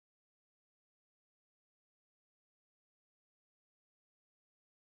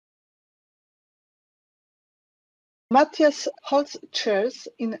Matthias holds chairs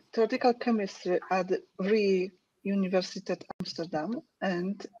in theoretical chemistry at the Vrije Universiteit Amsterdam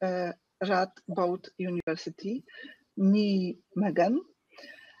and Radboud University, Nijmegen,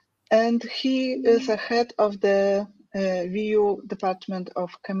 and he is a head of the VU Department of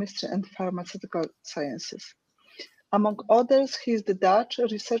Chemistry and Pharmaceutical Sciences. Among others, he is the Dutch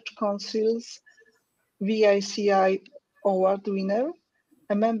Research Council's VICI Award winner,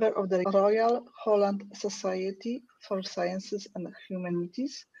 a member of the Royal Holland Society for Sciences and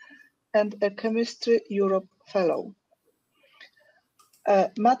Humanities, and a Chemistry Europe Fellow.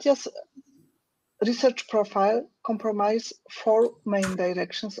 Matthias' research profile comprises four main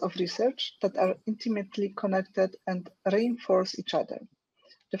directions of research that are intimately connected and reinforce each other.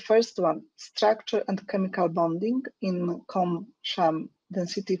 The first one, structure and chemical bonding in COM-SHAM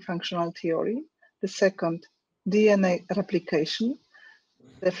density functional theory. The second, DNA replication.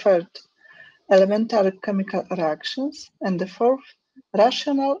 The third, elementary chemical reactions. And the fourth,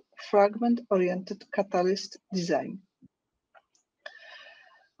 rational fragment-oriented catalyst design.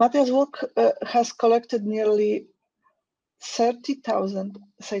 Matthias' work has collected nearly 30,000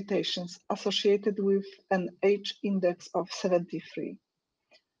 citations associated with an H index of 73.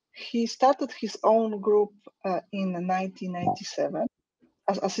 He started his own group in 1997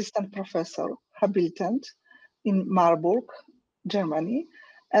 as assistant professor, habilitant, in Marburg, Germany,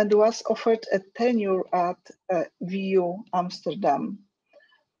 and was offered a tenure at VU Amsterdam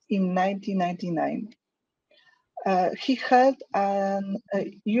in 1999. He held an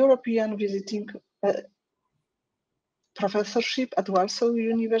European visiting professorship at Warsaw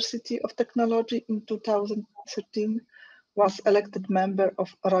University of Technology in 2013, was elected member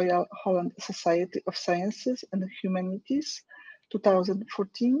of Royal Holland Society of Sciences and Humanities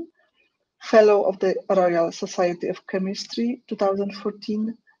 2014, fellow of the Royal Society of Chemistry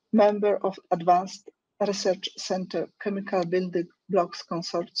 2014, member of Advanced Research Center Chemical Building Blocks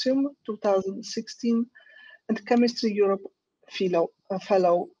Consortium 2016, and Chemistry Europe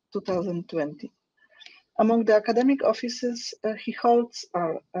Fellow 2020. Among the academic offices he holds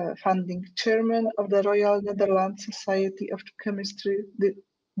are founding chairman of the Royal Netherlands Society of Chemistry, the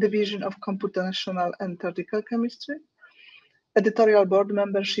Division of Computational and Theoretical Chemistry, editorial board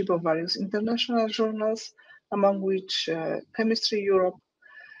membership of various international journals, among which Chemistry Europe,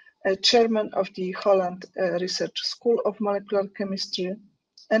 chairman of the Holland Research School of Molecular Chemistry,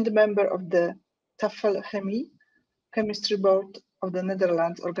 and member of the Tafel Chemie Chemistry Board of the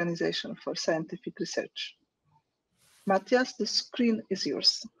Netherlands Organization for Scientific Research. Matthias, the screen is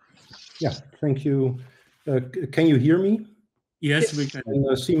yours. Yeah, thank you. Can you hear me? Yes, we can.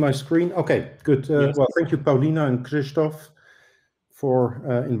 See my screen? Okay, good. Yes. Well, thank you, Paulina and Christoph, for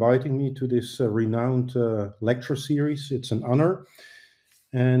inviting me to this renowned lecture series. It's an honor.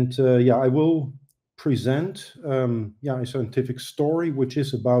 And yeah, I will present a scientific story which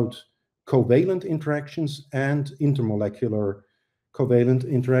is about covalent interactions and intermolecular covalent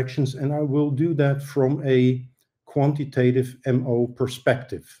interactions. And I will do that from a quantitative MO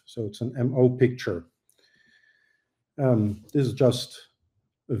perspective. So it's an MO picture. This is just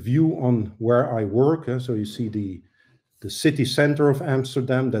a view on where I work. So you see the city center of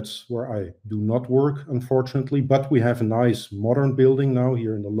Amsterdam. That's where I do not work, unfortunately, but we have a nice modern building now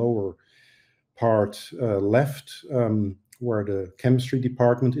here in the lower part left, where the chemistry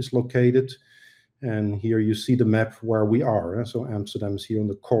department is located. And here you see the map where we are. So Amsterdam is here on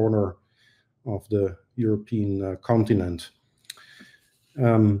the corner of the European continent.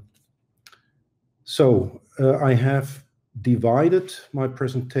 I have divided my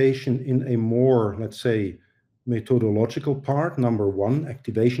presentation in a more, let's say, methodological part. Number one,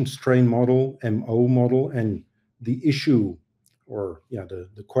 activation strain model, MO model, and the issue, or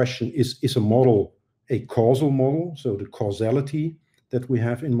the question is a model a causal model? So the causality that we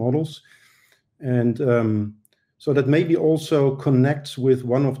have in models. And so that maybe also connects with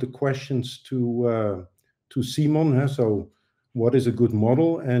one of the questions to Simon. So what is a good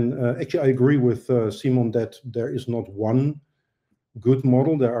model? And actually I agree with Simon that there is not one good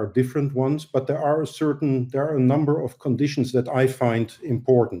model. There are different ones, but there are a number of conditions that I find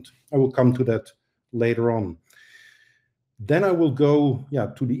important. I will come to that later on. Then I will go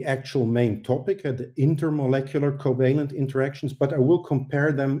to the actual main topic, the intermolecular covalent interactions, but I will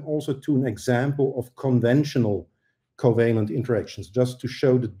compare them also to an example of conventional covalent interactions, just to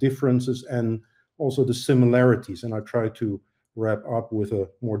show the differences and also the similarities. And I try to wrap up with a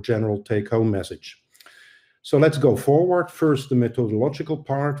more general take-home message. So let's go forward. First, the methodological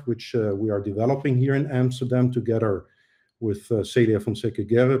part, which we are developing here in Amsterdam together with Celia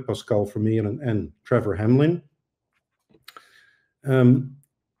Fonseca-Guerre, Pascal Vermeeren, and Trevor Hamlin.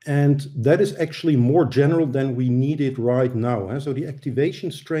 And that is actually more general than we need it right now. So the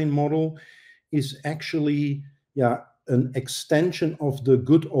activation strain model is actually an extension of the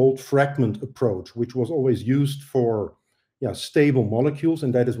good old fragment approach, which was always used for stable molecules,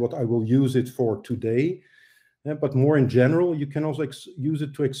 and that is what I will use it for today. But more in general, you can also use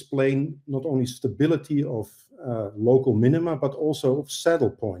it to explain not only stability of local minima, but also of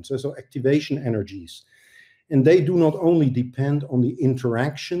saddle points, so activation energies. And they do not only depend on the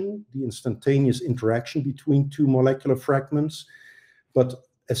interaction, the instantaneous interaction between two molecular fragments, but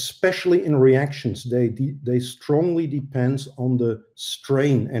especially in reactions, they strongly depend on the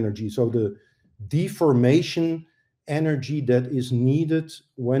strain energy, so the deformation energy that is needed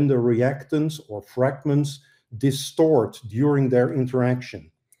when the reactants or fragments distort during their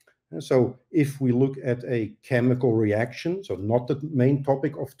interaction. And so if we look at a chemical reaction, so not the main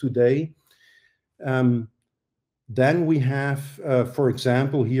topic of today, then we have, for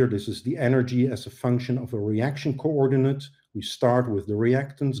example, here, this is the energy as a function of a reaction coordinate. We start with the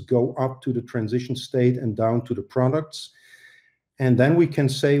reactants, go up to the transition state and down to the products. And then we can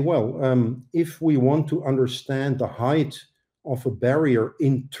say, well, if we want to understand the height of a barrier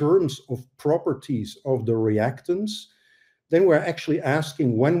in terms of properties of the reactants, then we're actually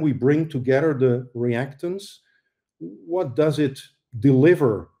asking, when we bring together the reactants, what does it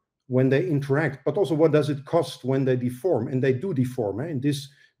deliver when they interact, but also what does it cost when they deform? And they do deform. And this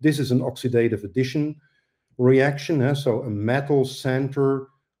is an oxidative addition reaction. So a metal center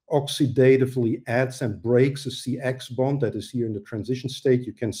oxidatively adds and breaks a CX bond that is here in the transition state.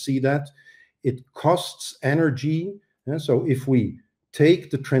 You can see that. It costs energy. So if we take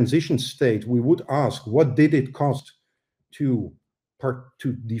the transition state, we would ask, what did it cost to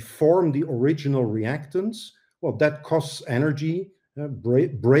deform the original reactants? Well, that costs energy.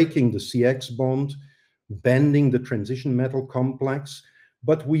 Breaking the CX bond, bending the transition metal complex,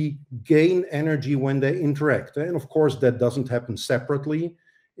 but we gain energy when they interact. And of course, that doesn't happen separately.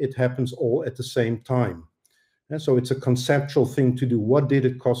 It happens all at the same time. And so it's a conceptual thing to do. What did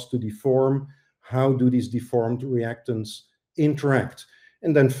it cost to deform? How do these deformed reactants interact?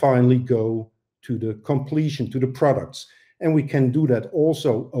 And then finally go to the completion, to the products. And we can do that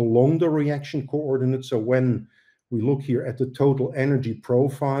also along the reaction coordinates. So when we look here at the total energy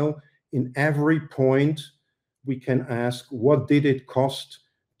profile, in every point, we can ask, what did it cost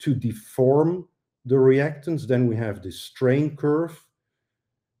to deform the reactants? Then we have this strain curve.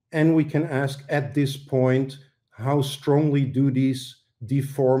 And we can ask at this point, how strongly do these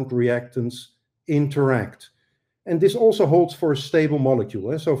deformed reactants interact? And this also holds for a stable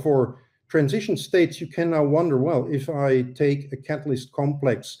molecule. So for transition states, you can now wonder, well, if I take a catalyst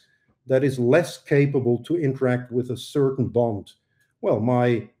complex that is less capable to interact with a certain bond, well,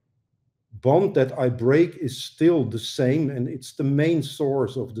 my bond that I break is still the same, and it's the main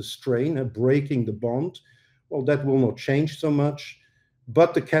source of the strain, breaking the bond. Well, that will not change so much,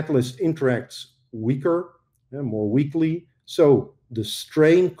 but the catalyst interacts weaker, more weakly. So the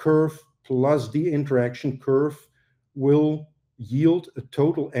strain curve plus the interaction curve will yield a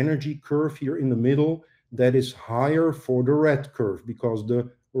total energy curve here in the middle that is higher for the red curve, because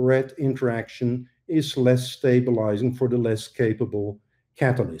the red interaction is less stabilizing for the less capable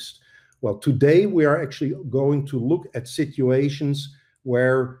catalyst. Well, today we are actually going to look at situations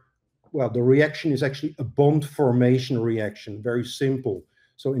where, well, the reaction is actually a bond formation reaction, very simple.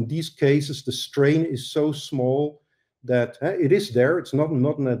 So in these cases, the strain is so small that it is there, it's not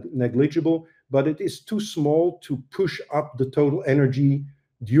negligible, but it is too small to push up the total energy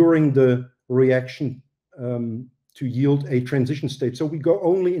during the reaction to yield a transition state. So we go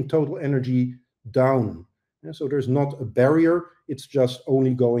only in total energy down. So there's not a barrier, it's just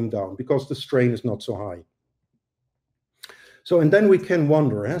only going down because the strain is not so high. So, and then we can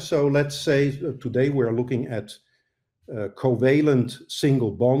wonder, so let's say today we're looking at covalent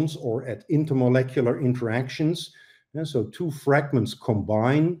single bonds or at intermolecular interactions. So two fragments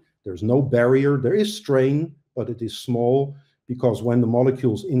combine, there's no barrier, there is strain, but it is small because when the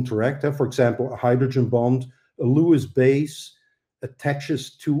molecules interact, for example, a hydrogen bond, a Lewis base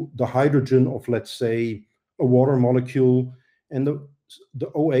attaches to the hydrogen of, let's say, a water molecule, and the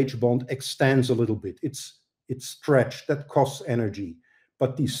OH bond extends a little bit. It's stretched, that costs energy.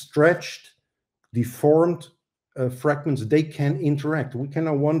 But these stretched, deformed fragments, they can interact. We can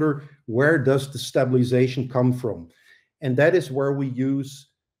now wonder, where does the stabilization come from? And that is where we use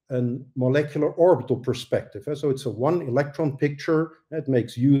a molecular orbital perspective. So it's a one electron picture that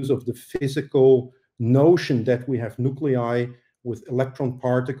makes use of the physical notion that we have nuclei with electron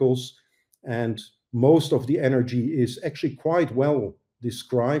particles, and most of the energy is actually quite well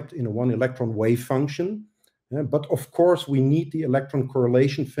described in a one electron wave function. But of course, we need the electron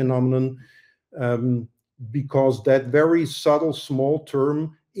correlation phenomenon because that very subtle small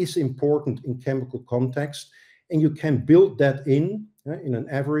term is important in chemical context, and you can build that in an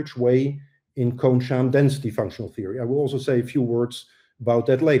average way in Kohn-Sham density functional theory. I will also say a few words about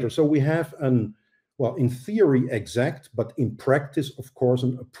that later. So we have well, in theory exact, but in practice, of course,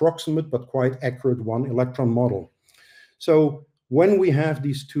 an approximate but quite accurate one electron model. So when we have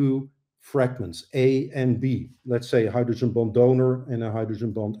these two fragments, A and B, let's say a hydrogen bond donor and a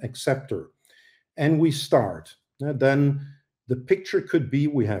hydrogen bond acceptor, and we start, then the picture could be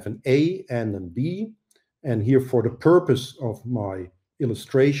we have an A and an B, and here for the purpose of my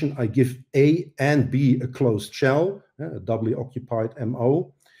illustration, I give A and B a closed shell, a doubly occupied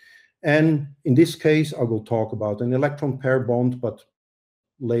MO. And in this case, I will talk about an electron pair bond, but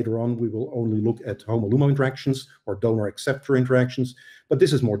later on, we will only look at HOMO-LUMO interactions or donor-acceptor interactions, but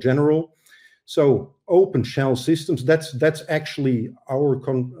this is more general. So open shell systems, that's actually our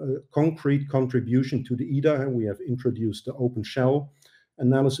concrete contribution to the EDA, and we have introduced the open shell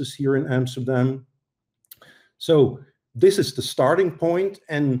analysis here in Amsterdam. So this is the starting point,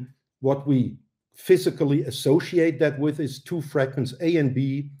 and what we physically associate that with is two fragments A and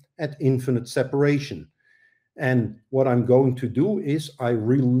B at infinite separation. And what I'm going to do is I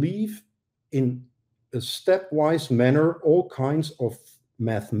relieve in a stepwise manner all kinds of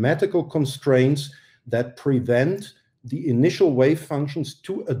mathematical constraints that prevent the initial wave functions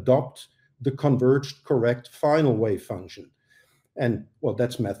to adopt the converged correct final wave function. And well,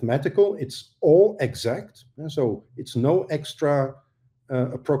 that's mathematical. It's all exact. So it's no extra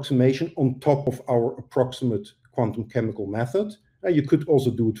approximation on top of our approximate quantum chemical method. You could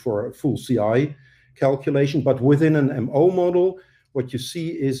also do it for a full CI calculation, but within an MO model, what you see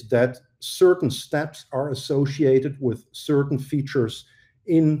is that certain steps are associated with certain features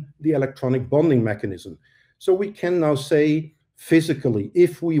in the electronic bonding mechanism. So we can now say physically,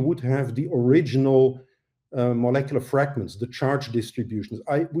 if we would have the original molecular fragments, the charge distributions,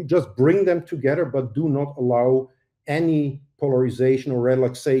 we just bring them together, but do not allow any polarization or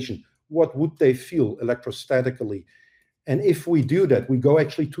relaxation. What would they feel electrostatically? And if we do that, we go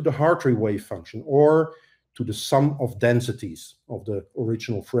actually to the Hartree wave function or to the sum of densities of the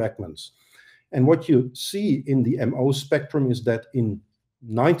original fragments. And what you see in the MO spectrum is that in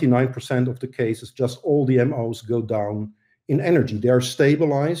 99% of the cases, just all the MOs go down in energy. They are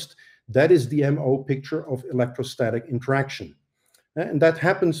stabilized. That is the MO picture of electrostatic interaction. And that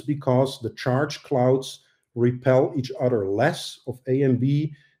happens because the charge clouds repel each other less of A and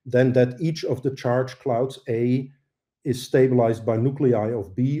B than that each of the charge clouds A is stabilized by nuclei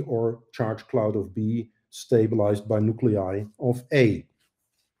of B, or charge cloud of B stabilized by nuclei of A.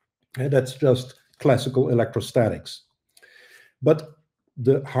 And that's just classical electrostatics. But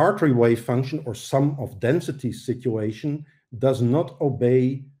the Hartree wave function or sum of densities situation does not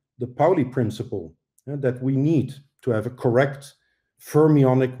obey the Pauli principle that we need to have a correct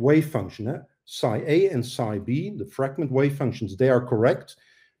fermionic wave function. Psi A and psi B, the fragment wave functions, they are correct,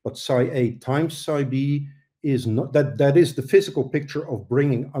 but psi A times psi B is not, that is the physical picture of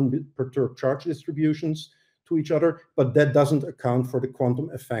bringing unperturbed charge distributions to each other, but that doesn't account for the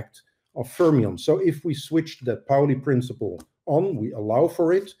quantum effect of fermions. So if we switch the Pauli principle on, we allow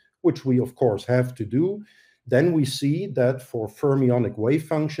for it, which we of course have to do, then we see that for fermionic wave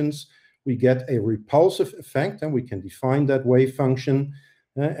functions, we get a repulsive effect, and we can define that wave function.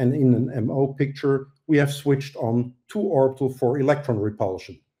 And in an MO picture, we have switched on 2 orbital for electron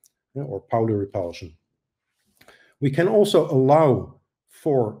repulsion, or Pauli repulsion. We can also allow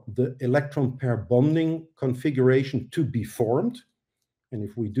for the electron pair bonding configuration to be formed. And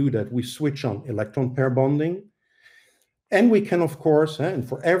if we do that, we switch on electron pair bonding. And we can, of course, and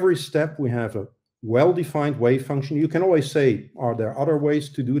for every step, we have a well-defined wave function. You can always say, are there other ways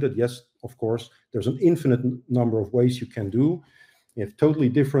to do that? Yes, of course, there's an infinite number of ways you can do. You have totally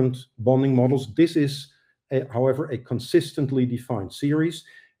different bonding models. This is, however, a consistently defined series.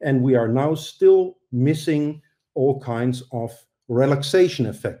 And we are now still missing all kinds of relaxation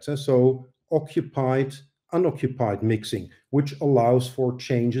effects. So occupied, unoccupied mixing, which allows for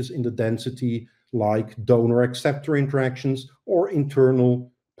changes in the density like donor-acceptor interactions or internal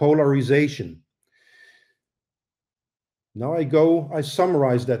polarization. Now I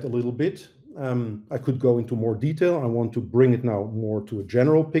summarize that a little bit. I could go into more detail. I want to bring it now more to a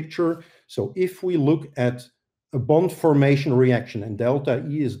general picture. So if we look at a bond formation reaction, and delta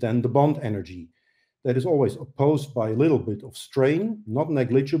E is then the bond energy, that is always opposed by a little bit of strain, not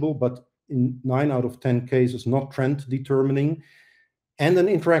negligible, but in 9 out of 10 cases, not trend determining, and an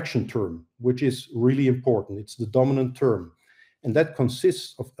interaction term, which is really important. It's the dominant term. and that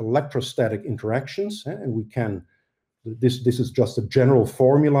consists of electrostatic interactions, and we can, this is just a general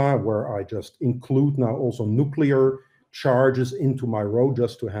formula where I just include now also nuclear charges into my row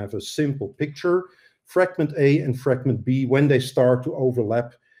just to have a simple picture. Fragment A and fragment B, when they start to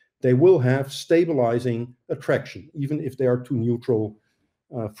overlap, they will have stabilizing attraction, even if they are two neutral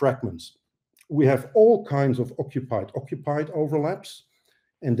fragments. We have all kinds of occupied overlaps,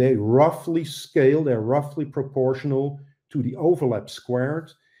 and they roughly scale, they're roughly proportional to the overlap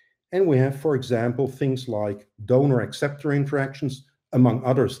squared. And we have, for example, things like donor-acceptor interactions, among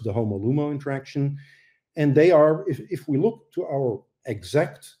others, the HOMO-LUMO interaction. And they are, if we look to our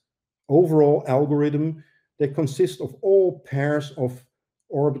exact overall algorithm, they consist of all pairs of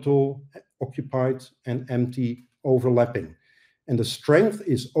orbital occupied and empty overlapping. And the strength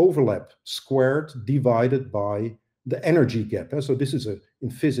is overlap squared divided by the energy gap. So this is, in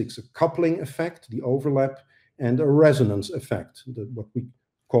physics, a coupling effect, the overlap, and a resonance effect, what we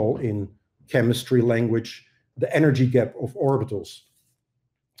call in chemistry language the energy gap of orbitals.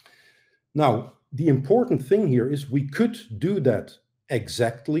 Now, the important thing here is we could do that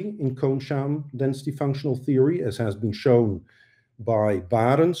exactly in cone-sham density functional theory, as has been shown by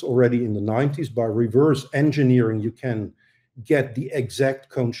Barens already in the 90s. By reverse engineering, you can get the exact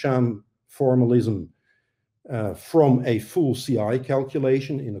cone-sham formalism from a full CI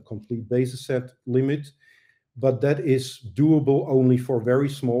calculation in a complete basis set limit. But that is doable only for very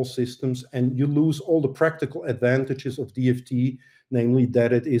small systems, and you lose all the practical advantages of DFT, namely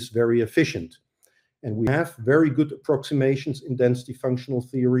that it is very efficient. And we have very good approximations in density functional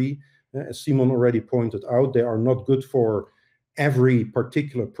theory. As Simon already pointed out, they are not good for every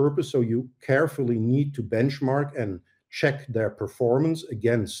particular purpose, so you carefully need to benchmark and check their performance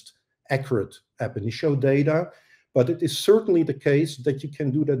against accurate ab initio data. But it is certainly the case that you can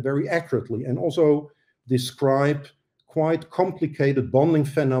do that very accurately and also describe quite complicated bonding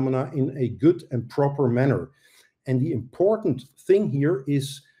phenomena in a good and proper manner. And the important thing here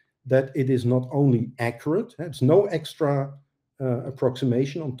is that it is not only accurate, it's no extra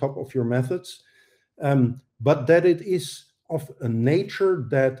approximation on top of your methods, but that it is of a nature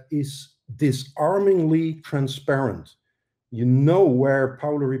that is disarmingly transparent. You know where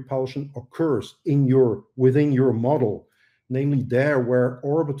polar repulsion occurs within your model, namely there where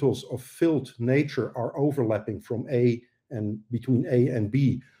orbitals of filled nature are overlapping from A and between A and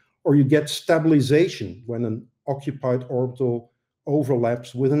B, or you get stabilization when an occupied orbital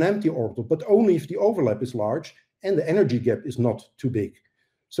overlaps with an empty orbital, but only if the overlap is large and the energy gap is not too big.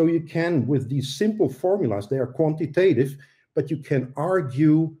 So you can, with these simple formulas, they are quantitative, but you can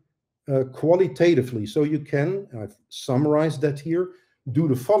argue qualitatively. So you can, I've summarized that here, do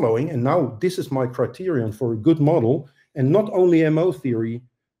the following, and now this is my criterion for a good model. And not only MO theory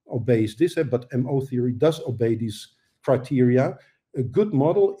obeys this, but MO theory does obey these criteria. A good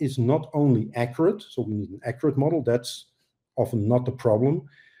model is not only accurate, so we need an accurate model, that's often not the problem,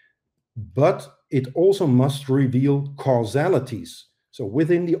 but it also must reveal causalities. So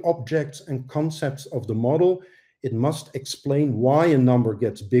within the objects and concepts of the model, it must explain why a number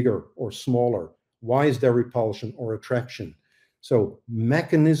gets bigger or smaller. Why is there repulsion or attraction? So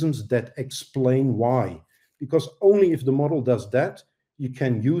mechanisms that explain why. Because only if the model does that, you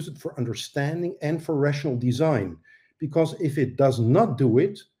can use it for understanding and for rational design. Because if it does not do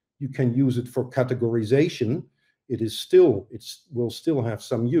it, you can use it for categorization. It will still have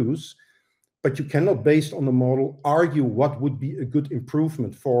some use, but you cannot, based on the model, argue what would be a good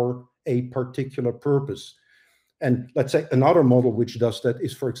improvement for a particular purpose. And let's say another model which does that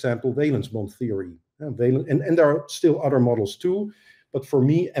is, for example, valence bond theory. And there are still other models too, but for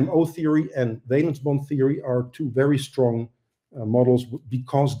me, MO theory and valence bond theory are two very strong models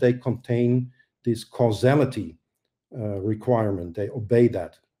because they contain this causality requirement. They obey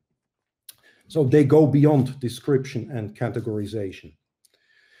that. So they go beyond description and categorization.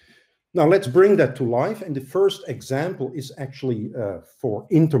 Now let's bring that to life. And the first example is actually for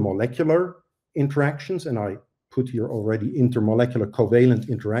intermolecular interactions. And I put here already intermolecular covalent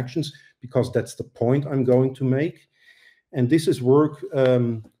interactions because that's the point I'm going to make. And this is work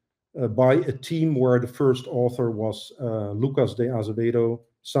by a team where the first author was Lucas de Azevedo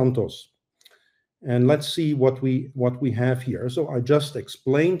Santos. And let's see what we have here. So I just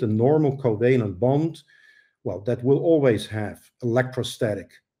explained a normal covalent bond. Well, that will always have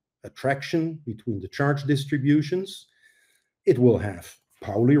electrostatic attraction between the charge distributions. It will have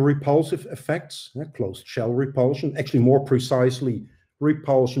Pauli repulsive effects, closed shell repulsion, actually more precisely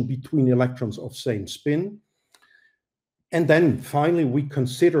repulsion between electrons of same spin. And then finally we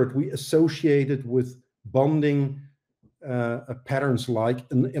associated with bonding patterns like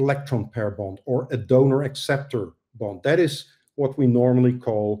an electron pair bond or a donor acceptor bond. That is what we normally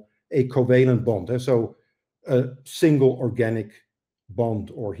call a covalent bond. So a single organic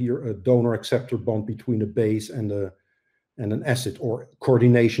bond, or here a donor-acceptor bond between a base and an acid, or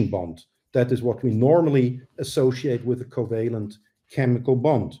coordination bond. That is what we normally associate with a covalent chemical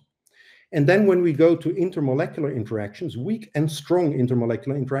bond. And then when we go to intermolecular interactions, weak and strong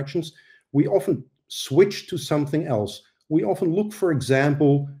intermolecular interactions, we often switch to something else. We often look, for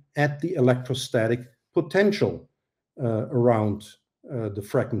example, at the electrostatic potential around the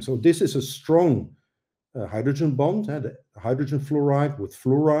fragment. So this is a strong hydrogen bond, the hydrogen fluoride with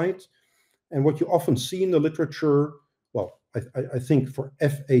fluoride. And what you often see in the literature, well, I think for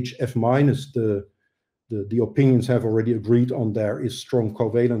FHF minus, the opinions have already agreed on there is strong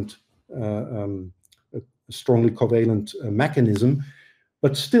covalent, strongly covalent mechanism.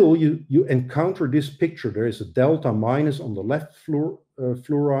 But still, you encounter this picture. There is a delta minus on the left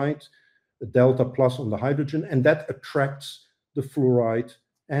fluoride, a delta plus on the hydrogen, and that attracts the fluoride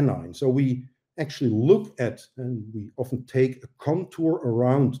anion. So we actually look at, and we often take a contour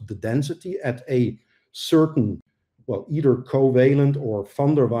around the density at a certain, well, either covalent or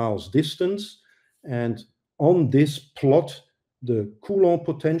van der Waals distance. And on this plot, the Coulomb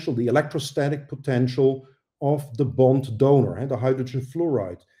potential, the electrostatic potential of the bond donor, and the hydrogen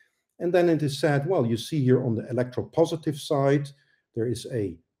fluoride. And then it is said, well, you see here on the electropositive side, there is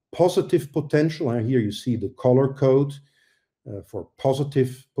a positive potential. And here you see the color code for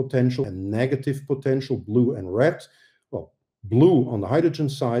positive potential and negative potential, blue and red. Well, blue on the hydrogen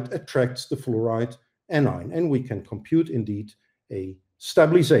side attracts the fluoride anion, and we can compute indeed a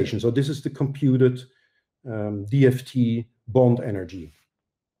stabilization. So this is the computed DFT bond energy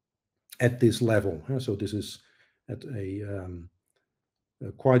at this level. So this is at a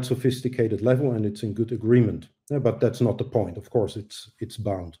quite sophisticated level, and it's in good agreement. But that's not the point. Of course, it's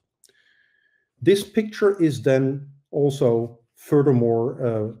bound. This picture is then also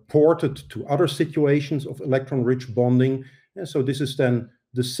furthermore ported to other situations of electron-rich bonding. And so this is then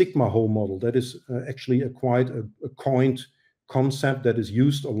the sigma hole model. That is actually quite a coined concept that is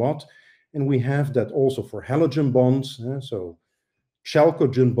used a lot. And we have that also for halogen bonds. So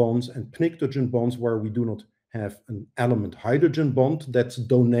chalcogen bonds and pnictogen bonds, where we do not have an element hydrogen bond that's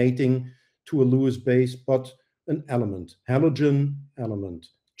donating to a Lewis base, but an element halogen, element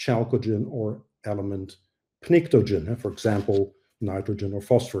chalcogen, or element pnictogen, for example, nitrogen or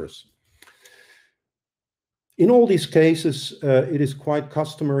phosphorus. In all these cases, it is quite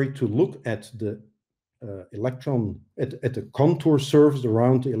customary to look at the electron, at the contour surface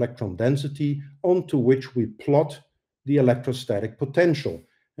around the electron density onto which we plot the electrostatic potential.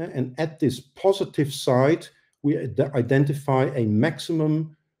 And at this positive side, we identify a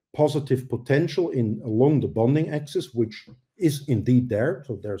maximum positive potential along the bonding axis, which is indeed there.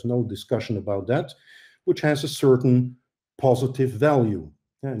 So there's no discussion about that, which has a certain positive value.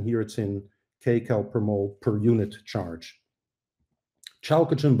 And here it's in kcal per mole per unit charge.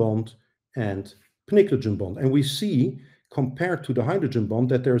 Chalcogen bond and pnictogen bond. And we see, compared to the hydrogen bond,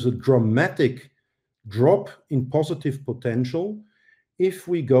 that there's a dramatic drop in positive potential if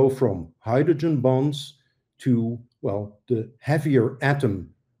we go from hydrogen bonds to, well, the heavier atom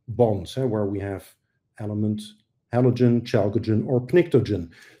bonds, where we have element halogen, chalcogen, or pnictogen.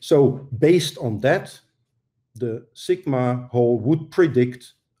 So based on that, the sigma hole would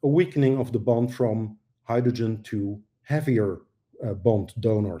predict a weakening of the bond from hydrogen to heavier bond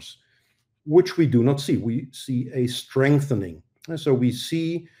donors, which we do not see. We see a strengthening. And so we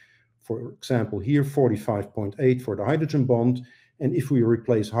see, for example, here 45.8 for the hydrogen bond. And if we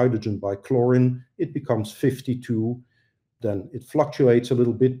replace hydrogen by chlorine, it becomes 52. Then it fluctuates a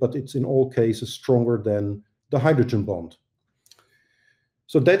little bit, but it's in all cases stronger than the hydrogen bond.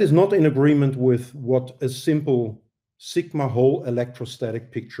 So that is not in agreement with what a simple sigma hole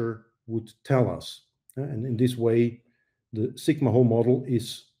electrostatic picture would tell us. And in this way, the sigma hole model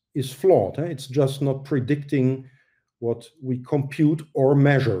is flawed. It's just not predicting what we compute or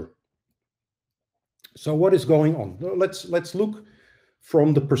measure. So what is going on? Let's look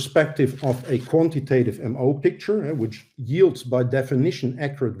from the perspective of a quantitative MO picture, which yields by definition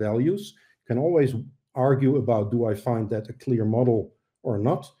accurate values. You can always argue about, do I find that a clear model or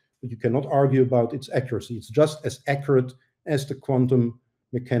not? But you cannot argue about its accuracy. It's just as accurate as the quantum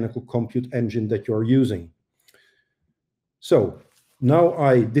mechanical compute engine that you're using. So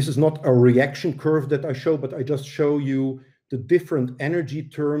now this is not a reaction curve that I show, but I just show you the different energy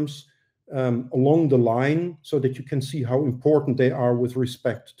terms along the line so that you can see how important they are with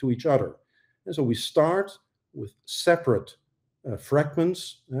respect to each other. And so we start with separate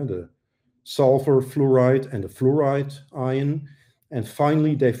fragments, the sulfur fluoride and the fluoride ion. And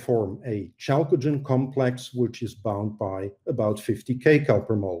finally, they form a chalcogen complex, which is bound by about 50 kcal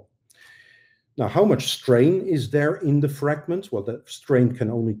per mole. Now, how much strain is there in the fragments? Well, that strain can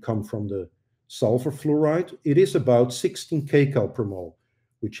only come from the sulfur fluoride. It is about 16 kcal per mole,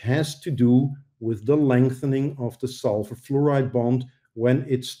 which has to do with the lengthening of the sulfur fluoride bond when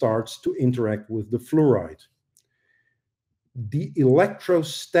it starts to interact with the fluoride. The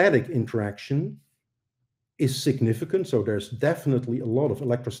electrostatic interaction is significant, so there's definitely a lot of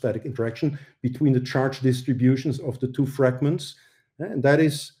electrostatic interaction between the charge distributions of the two fragments, and that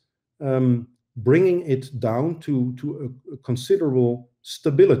is bringing it down to a considerable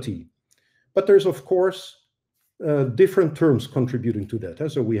stability. But there's, of course, different terms contributing to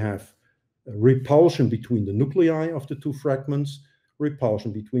that. So we have repulsion between the nuclei of the two fragments,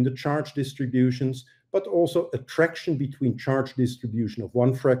 repulsion between the charge distributions, but also attraction between charge distribution of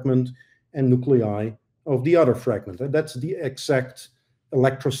one fragment and nuclei of the other fragment. And that's the exact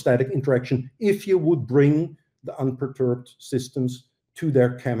electrostatic interaction if you would bring the unperturbed systems to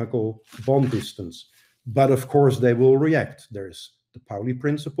their chemical bond distance. But of course, they will react. There's the Pauli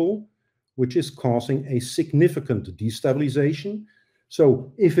principle, which is causing a significant destabilization.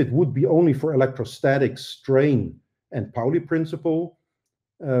 So if it would be only for electrostatic strain and Pauli principle,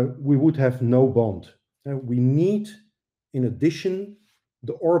 we would have no bond. We need, in addition,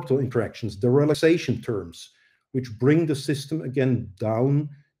 the orbital interactions, the relaxation terms, which bring the system again down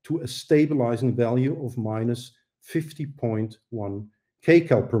to a stabilizing value of minus 50.1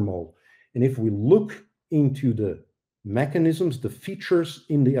 kcal per mole. And if we look into the mechanisms, the features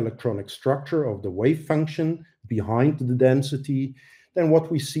in the electronic structure of the wave function behind the density, then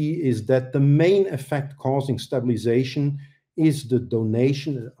what we see is that the main effect causing stabilization is the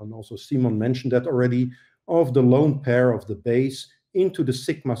donation, and also Simon mentioned that already, of the lone pair of the base into the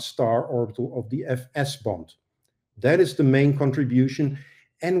sigma star orbital of the Fs bond. That is the main contribution.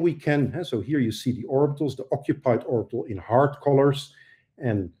 And we can, so here you see the orbitals, the occupied orbital in hard colors,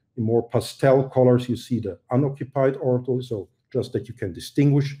 and in more pastel colors, you see the unoccupied orbital, so just that you can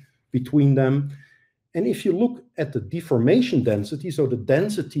distinguish between them. And if you look at the deformation density, so the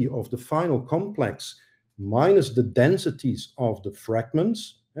density of the final complex minus the densities of the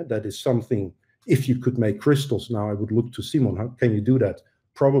fragments, that is something, if you could make crystals, now I would look to Simon, how can you do that?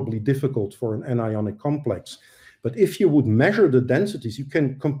 Probably difficult for an anionic complex. But if you would measure the densities, you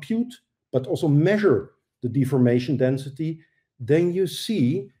can compute, but also measure the deformation density, then you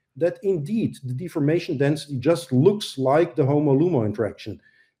see that indeed the deformation density just looks like the HOMO-LUMO interaction.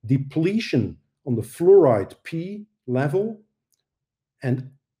 Depletion on the fluoride P level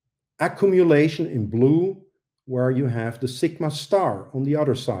and accumulation in blue where you have the sigma star on the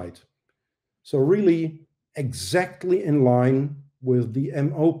other side. So really exactly in line with the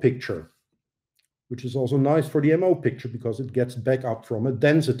MO picture, which is also nice for the MO picture because it gets back up from a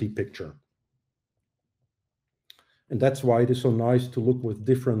density picture. And that's why it is so nice to look with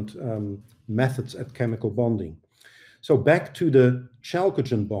different methods at chemical bonding. So back to the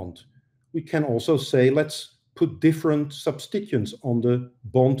chalcogen bond, we can also say, let's put different substituents on the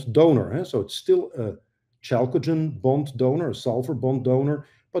bond donor. So it's still a chalcogen bond donor, a sulfur bond donor,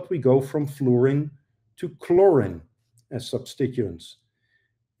 but we go from fluorine to chlorine as substituents.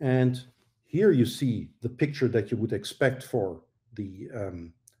 And here you see the picture that you would expect for the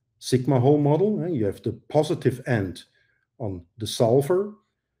sigma hole model. You have the positive end on the sulfur,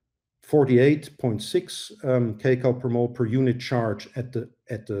 48.6 kcal per mole per unit charge at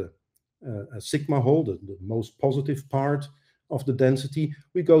the sigma hole, the most positive part of the density.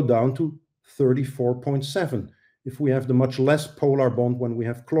 We go down to 34.7 if we have the much less polar bond when we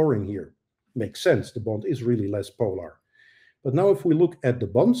have chlorine here. Makes sense, the bond is really less polar. But now if we look at the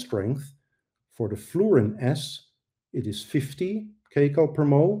bond strength, for the fluorine S, it is 50 kcal per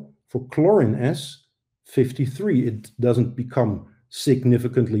mole. For chlorine S, 53. It doesn't become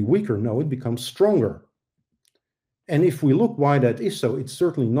significantly weaker. No, it becomes stronger. And if we look why that is so, it's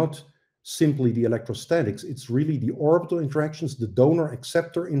certainly not simply the electrostatics. It's really the orbital interactions, the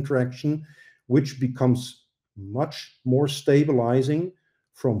donor-acceptor interaction, which becomes much more stabilizing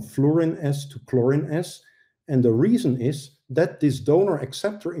from fluorine S to chlorine S. And the reason is that this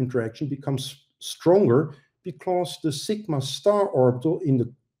donor-acceptor interaction becomes stronger because the sigma star orbital in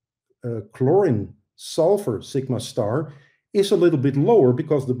the chlorine sulfur sigma star is a little bit lower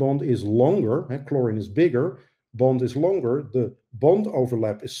because the bond is longer. Chlorine is bigger, bond is longer, the bond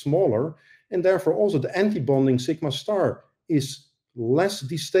overlap is smaller, and therefore also the anti-bonding sigma star is less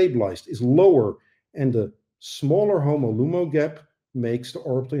destabilized, is lower, and the smaller HOMO-LUMO gap makes the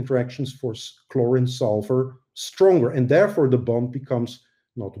orbital interactions for chlorine sulfur stronger, and therefore the bond becomes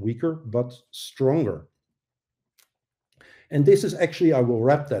not weaker but stronger. And this is actually, I will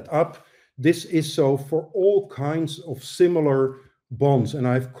wrap that up. This is so for all kinds of similar bonds, and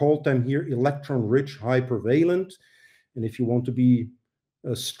I've called them here electron-rich hypervalent. And if you want to be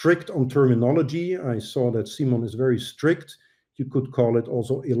strict on terminology, I saw that Simon is very strict, you could call it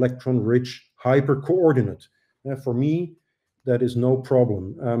also electron-rich hypercoordinate. For me, that is no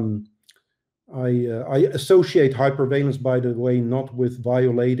problem. I associate hypervalence, by the way, not with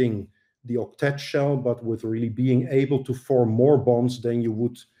violating the octet shell, but with really being able to form more bonds than you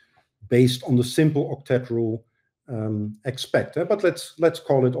would, based on the simple octet rule, expect. But let's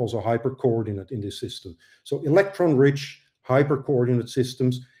call it also hypercoordinate in this system. So electron-rich hypercoordinate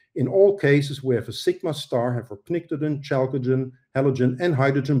systems. In all cases, we have a sigma star, have for pnictogen, chalcogen, halogen, and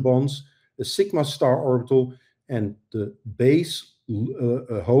hydrogen bonds, a sigma star orbital, and the base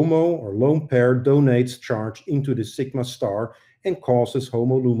HOMO or lone pair donates charge into the sigma star and causes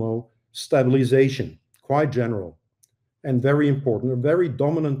HOMO-LUMO stabilization. Quite general and very important, a very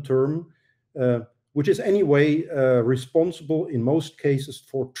dominant term, which is anyway responsible in most cases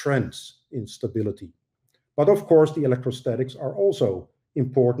for trends in stability. But of course, the electrostatics are also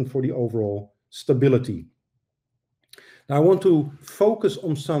important for the overall stability. Now, I want to focus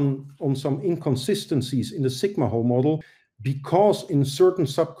on some inconsistencies in the sigma hole model, because in certain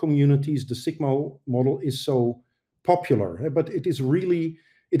subcommunities, the sigma model is so popular, but it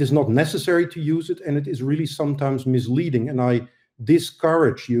is not necessary to use it, and it is really sometimes misleading, and I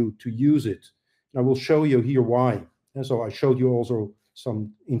discourage you to use it. And I will show you here why. And so I showed you also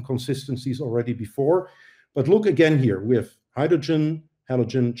some inconsistencies already before, but look again here. We have hydrogen,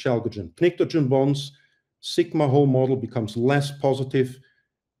 halogen, chalcogen, pnictogen bonds. Sigma hole model becomes less positive.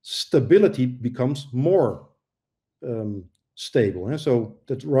 Stability becomes more stable. So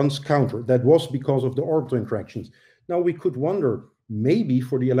that runs counter. That was because of the orbital interactions. Now we could wonder, maybe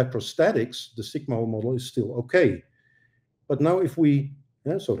for the electrostatics, the sigma hole model is still okay. But now if we,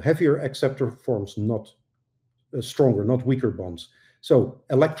 so heavier acceptor forms not stronger, not weaker bonds. So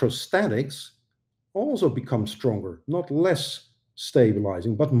electrostatics also become stronger, not less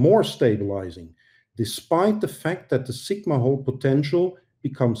stabilizing, but more stabilizing, despite the fact that the sigma hole potential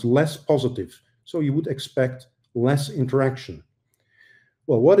becomes less positive. So you would expect less interaction.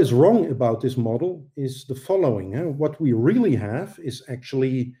 Well, what is wrong about this model is the following. What we really have is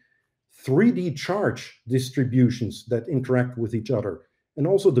actually 3D charge distributions that interact with each other. And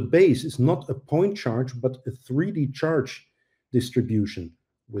also the base is not a point charge, but a 3D charge distribution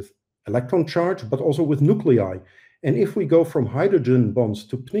with electron charge, but also with nuclei. And if we go from hydrogen bonds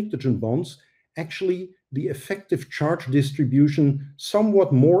to pnictogen bonds, actually the effective charge distribution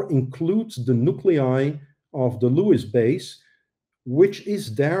somewhat more includes the nuclei of the Lewis base, which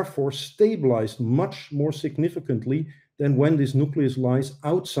is therefore stabilized much more significantly than when this nucleus lies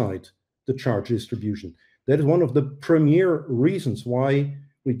outside the charge distribution. That is one of the premier reasons why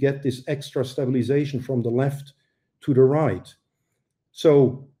we get this extra stabilization from the left to the right.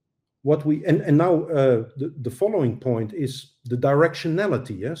 So what we, and now the following point is the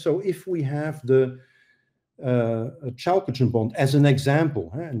directionality. So if we have the chalcogen bond as an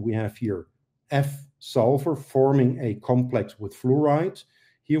example, and we have here F sulfur forming a complex with fluoride.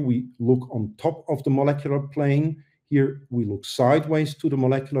 Here we look on top of the molecular plane. Here we look sideways to the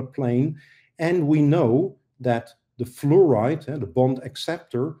molecular plane. And we know that the fluoride, the bond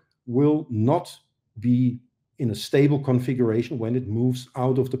acceptor, will not be in a stable configuration when it moves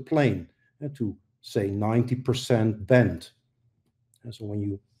out of the plane to, say, 90% bend. And so when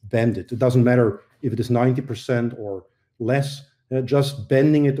you bend it, it doesn't matter if it is 90% or less, just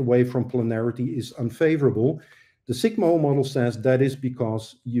bending it away from planarity is unfavorable. The sigma hole model says that is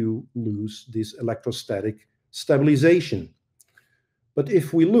because you lose this electrostatic stabilization. But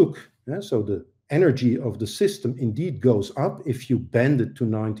if we look, so the energy of the system indeed goes up if you bend it to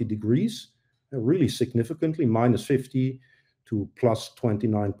 90 degrees, really significantly, -50 to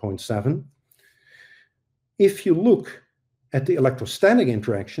 +29.7. If you look at the electrostatic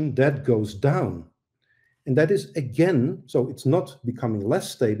interaction, that goes down. And that is again, so it's not becoming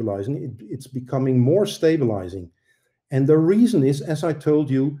less stabilizing, it's becoming more stabilizing. And the reason is, as I told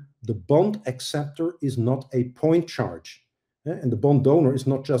you, the bond acceptor is not a point charge. And the bond donor is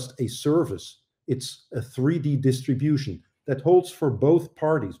not just a surface, it's a 3D distribution that holds for both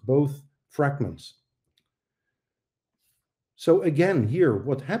parties, both fragments. So again, here,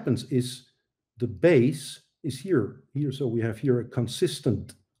 what happens is the base is here. So we have here a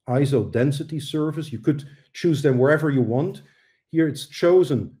consistent isodensity surface. You could choose them wherever you want. Here it's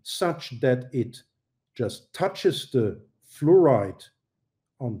chosen such that it just touches the fluoride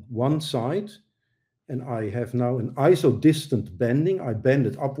on one side. And I have now an isodistant bending. I bend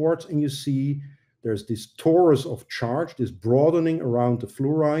it upwards and you see there's this torus of charge, this broadening around the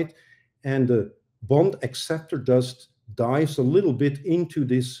fluoride, and the bond acceptor just dives a little bit into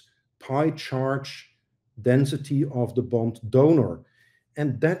this pi charge density of the bond donor.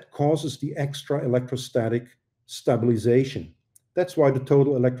 And that causes the extra electrostatic stabilization. That's why the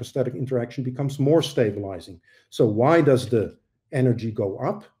total electrostatic interaction becomes more stabilizing. So why does the energy go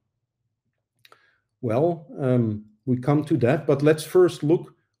up? Well, we come to that, but let's first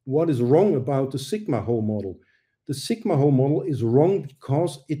look what is wrong about the sigma hole model. The sigma hole model is wrong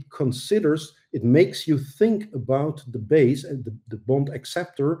because it makes you think about the base and the bond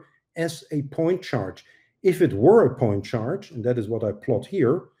acceptor as a point charge. If it were a point charge, and that is what I plot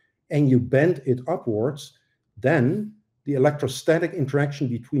here, and you bend it upwards, then the electrostatic interaction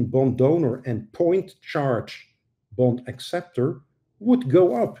between bond donor and point charge bond acceptor would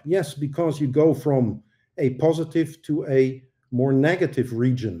go up. Yes, because you go from a positive to a more negative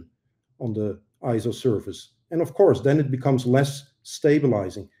region on the iso surface. And of course, then it becomes less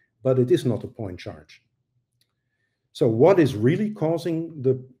stabilizing, but it is not a point charge. So what is really causing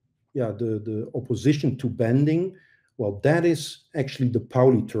the opposition to bending? Well, that is actually the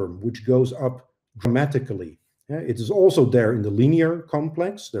Pauli term, which goes up dramatically. It is also there in the linear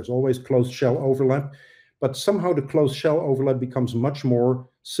complex. There's always closed shell overlap, but somehow the closed shell overlap becomes much more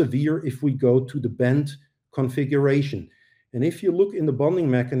severe if we go to the bend configuration. And if you look in the bonding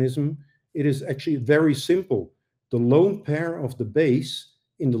mechanism, it is actually very simple. The lone pair of the base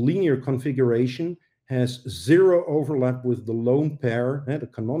in the linear configuration has zero overlap with the lone pair, the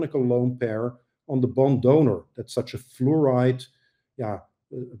canonical lone pair on the bond donor. That's such a fluoride,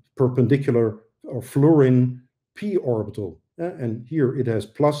 perpendicular or fluorine p orbital. And here it has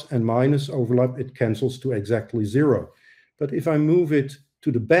plus and minus overlap. It cancels to exactly zero. But if I move it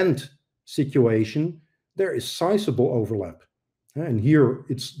to the bend situation, there is sizable overlap. And here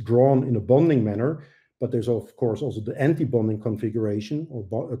it's drawn in a bonding manner, but there's of course also the anti-bonding configuration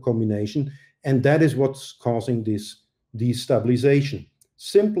or combination, and that is what's causing this destabilization.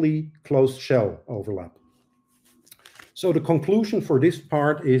 Simply closed shell overlap. So the conclusion for this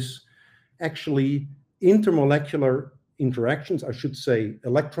part is actually intermolecular interactions, I should say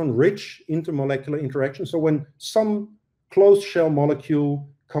electron-rich intermolecular interactions. So when some closed shell molecule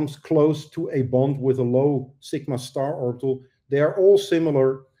comes close to a bond with a low sigma star orbital, they are all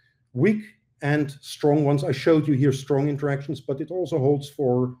similar, weak and strong ones. I showed you here strong interactions, but it also holds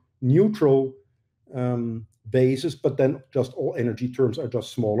for neutral bases, but then just all energy terms are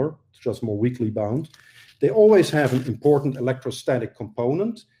just smaller, it's just more weakly bound. They always have an important electrostatic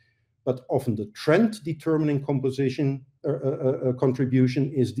component, but often the trend determining composition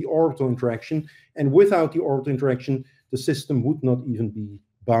contribution is the orbital interaction. And without the orbital interaction, the system would not even be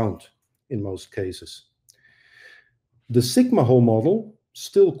bound in most cases. The sigma hole model,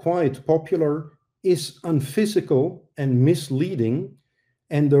 still quite popular, is unphysical and misleading.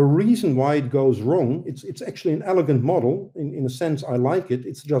 And the reason why it goes wrong, it's actually an elegant model. In a sense, I like it.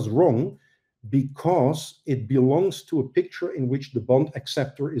 It's just wrong because it belongs to a picture in which the bond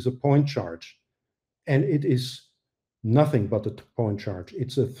acceptor is a point charge. And it is nothing but a point charge.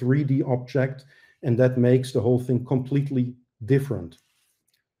 It's a 3D object, and that makes the whole thing completely different.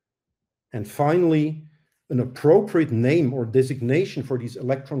 And finally, an appropriate name or designation for these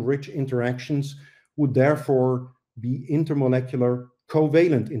electron-rich interactions would therefore be intermolecular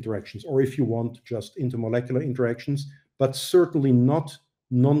covalent interactions, or if you want, just intermolecular interactions, but certainly not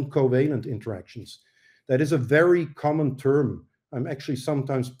non-covalent interactions. That is a very common term. I'm actually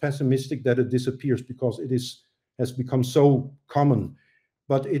sometimes pessimistic that it disappears because it has become so common,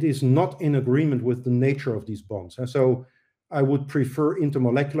 but it is not in agreement with the nature of these bonds. And so I would prefer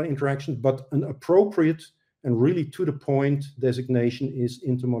intermolecular interactions, but an appropriate and really to the point designation is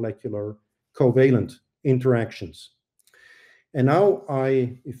intermolecular covalent interactions. And now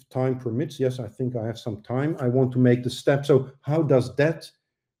if time permits, yes, I think I have some time, I want to make the step. So how does that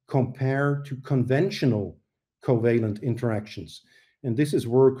compare to conventional covalent interactions? And this is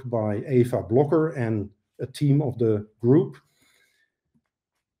work by Eva Blocker and a team of the group.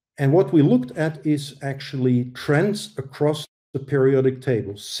 And what we looked at is actually trends across the periodic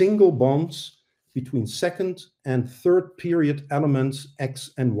table, single bonds between second and third period elements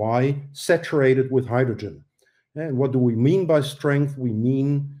X and Y saturated with hydrogen. And what do we mean by strength? We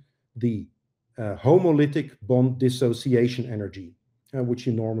mean the homolytic bond dissociation energy, which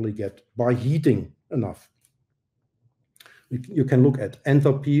you normally get by heating enough. You can look at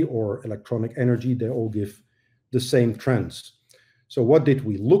enthalpy or electronic energy. They all give the same trends. So what did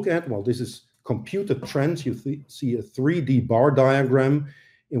we look at? Well, this is computed trends. You see a 3D bar diagram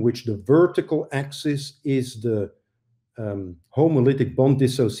in which the vertical axis is the homolytic bond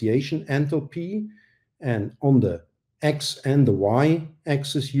dissociation enthalpy. And on the X and the Y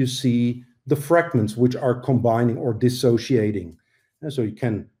axis, you see the fragments which are combining or dissociating. And so you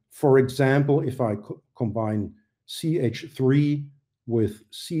can, for example, if I combine CH3 with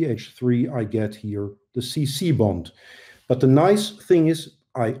CH3, I get here the CC bond. But the nice thing is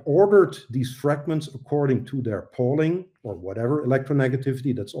I ordered these fragments according to their Pauling or whatever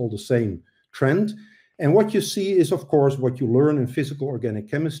electronegativity, that's all the same trend. And what you see is, of course, what you learn in physical organic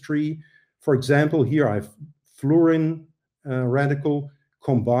chemistry. For example, here I have fluorine radical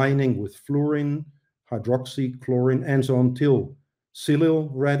combining with fluorine, hydroxy, chlorine, and so on till silyl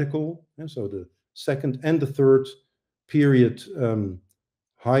radical. And so the second and the third period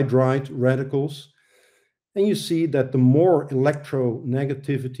hydride radicals. And you see that the more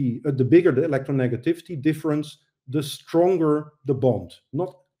electronegativity, the bigger the electronegativity difference, the stronger the bond.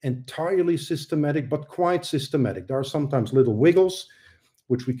 Not entirely systematic, but quite systematic. There are sometimes little wiggles,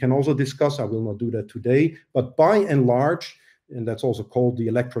 which we can also discuss. I will not do that today. But by and large, and that's also called the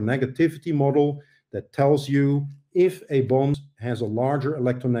electronegativity model, that tells you if a bond has a larger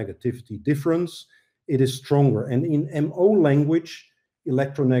electronegativity difference, it is stronger. And in MO language,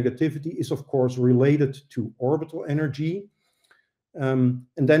 electronegativity is, of course, related to orbital energy. And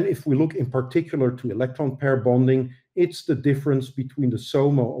then if we look in particular to electron pair bonding, it's the difference between the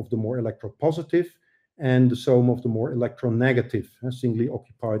SOMA of the more electropositive and the SOMA of the more electronegative, singly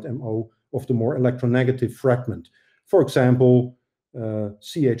occupied MO of the more electronegative fragment. For example,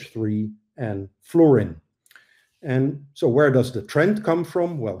 CH3 and fluorine. And so where does the trend come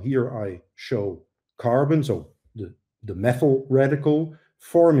from? Well, here I show carbon, so the methyl radical,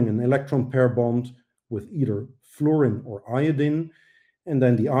 forming an electron pair bond with either fluorine or iodine. And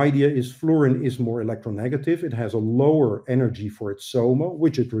then the idea is fluorine is more electronegative. It has a lower energy for its SOMA,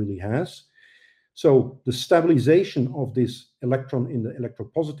 which it really has. So the stabilization of this electron in the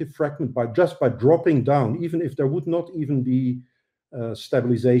electropositive fragment just by dropping down, even if there would not even be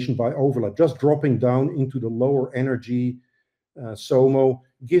stabilization by overlap, just dropping down into the lower energy SOMO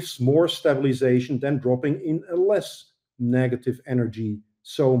gives more stabilization than dropping in a less negative energy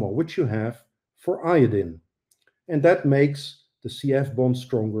SOMO, which you have for iodine. And that makes the CF bond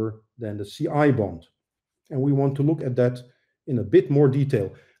stronger than the CI bond. And we want to look at that in a bit more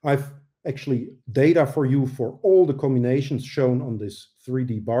detail. I've actually data for you for all the combinations shown on this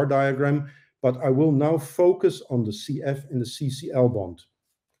 3D bar diagram, but I will now focus on the CF and the CCl bond.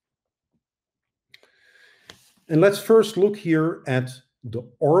 And let's first look here at the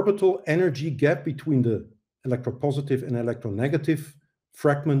orbital energy gap between the electropositive and electronegative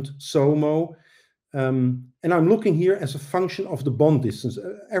fragment SOMO. And I'm looking here as a function of the bond distance.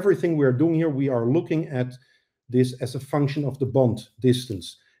 Everything we're doing here, we are looking at this as a function of the bond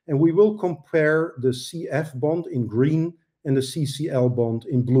distance. And we will compare the CF bond in green and the CCl bond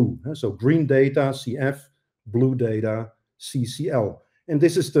in blue. So green data, CF, blue data, CCl. And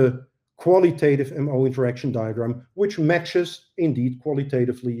this is the qualitative MO interaction diagram, which matches indeed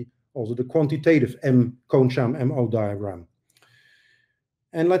qualitatively also the quantitative Kohn-Sham MO diagram.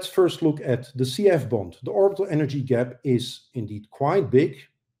 And let's first look at the CF bond. The orbital energy gap is indeed quite big,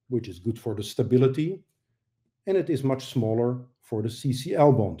 which is good for the stability, and it is much smaller for the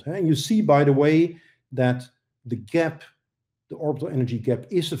CCl bond. And you see, by the way, that the gap, the orbital energy gap,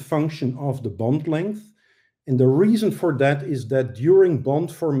 is a function of the bond length. And the reason for that is that during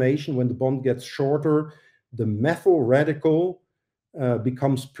bond formation, when the bond gets shorter, the methyl radical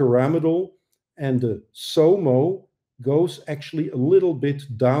becomes pyramidal, and the SOMO goes actually a little bit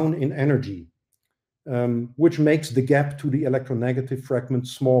down in energy, which makes the gap to the electronegative fragment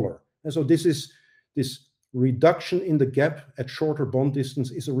smaller. And so this reduction in the gap at shorter bond distance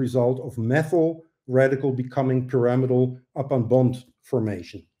is a result of methyl radical becoming pyramidal upon bond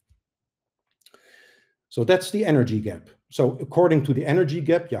formation. So that's the energy gap. So according to the energy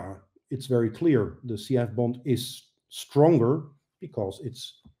gap, yeah, it's very clear the CF bond is stronger because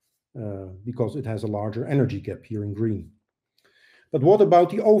it has a larger energy gap here in green. But what about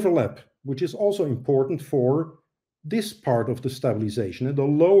the overlap, which is also important for this part of the stabilization and the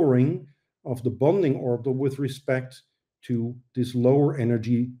lowering of the bonding orbital with respect to this lower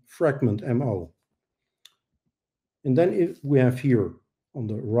energy fragment MO. And then if we have here on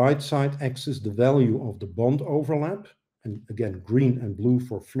the right side axis the value of the bond overlap, and again green and blue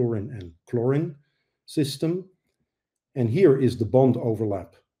for fluorine and chlorine system. And here is the bond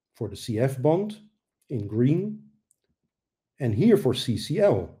overlap for the CF bond in green, and here for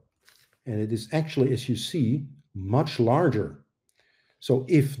CCl. And it is actually, as you see, much larger. So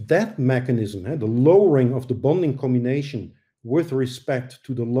if that mechanism, the lowering of the bonding combination with respect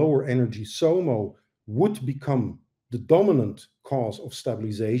to the lower energy SOMO would become the dominant cause of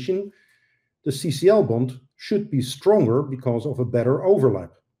stabilization, the CCl bond should be stronger because of a better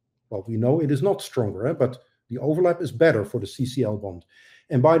overlap. Well, we know it is not stronger, but the overlap is better for the CCl bond.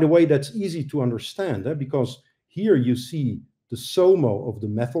 And by the way, that's easy to understand because here you see the SOMO of the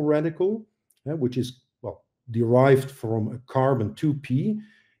methyl radical, which is, well, derived from a carbon 2p.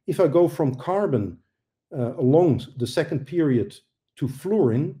 If I go from carbon along the second period to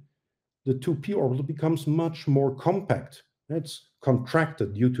fluorine, the 2p orbital becomes much more compact. It's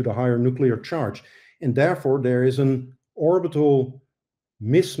contracted due to the higher nuclear charge. And therefore, there is an orbital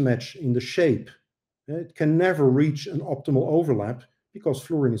mismatch in the shape. It can never reach an optimal overlap because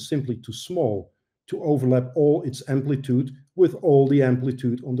fluorine is simply too small to overlap all its amplitude with all the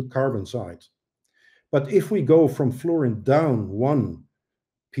amplitude on the carbon side. But if we go from fluorine down one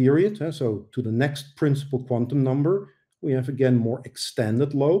period, so to the next principal quantum number, we have again more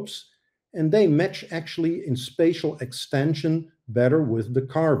extended lobes, and they match actually in spatial extension better with the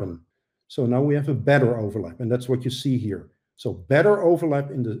carbon. So now we have a better overlap, and that's what you see here. So better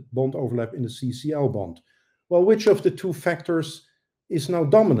overlap in the bond overlap in the CCl bond. Well, which of the two factors is now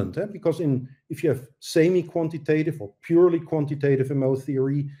dominant? Because if you have semi-quantitative or purely quantitative MO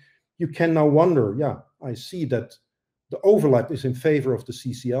theory, you can now wonder, yeah, I see that the overlap is in favor of the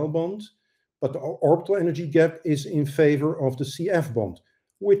CCl bond, but the orbital energy gap is in favor of the CF bond.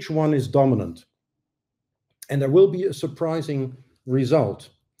 Which one is dominant? And there will be a surprising result.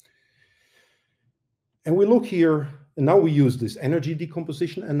 And we look here, and now we use this energy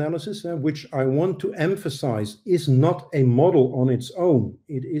decomposition analysis, which I want to emphasize is not a model on its own.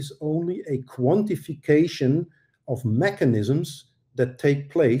 It is only a quantification of mechanisms that take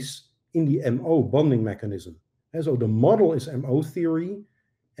place in the MO bonding mechanism. And so the model is MO theory,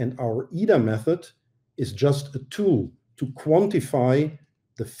 and our EDA method is just a tool to quantify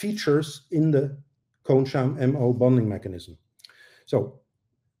the features in the cone-sham MO bonding mechanism. So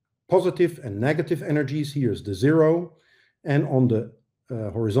positive and negative energies, here's the zero, and on the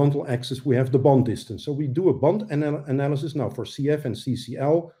horizontal axis we have the bond distance. So we do a bond analysis now for CF and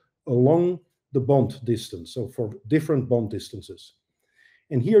CCl along the bond distance, so for different bond distances.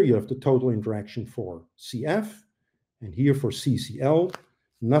 And here you have the total interaction for CF, and here for CCl.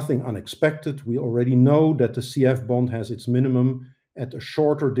 Nothing unexpected. We already know that the CF bond has its minimum at a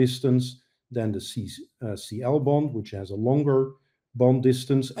shorter distance than the CL bond, which has a longer bond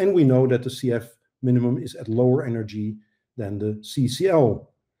distance. And we know that the CF minimum is at lower energy than the CCl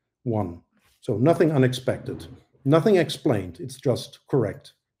one. So nothing unexpected, nothing explained. It's just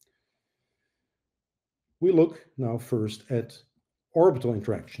correct. We look now first at orbital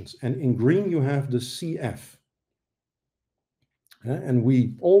interactions. And in green, you have the CF. And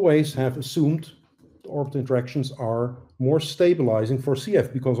we always have assumed the orbital interactions are more stabilizing for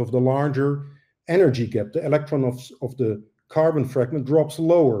CF because of the larger energy gap. The electron of the carbon fragment drops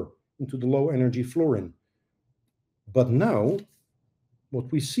lower into the low energy fluorine. But now,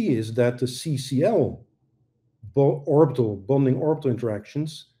 what we see is that the CCl bonding orbital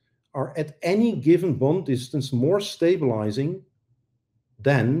interactions are at any given bond distance more stabilizing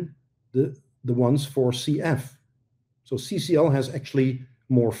than the ones for CF. So CCl has actually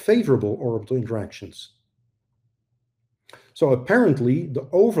more favorable orbital interactions. So apparently the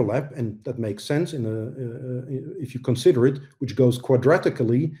overlap, and that makes sense if you consider it, which goes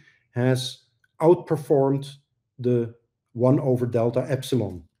quadratically, has outperformed the 1 over delta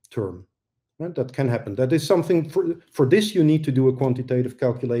epsilon term. Right? That can happen. That is something, for this you need to do a quantitative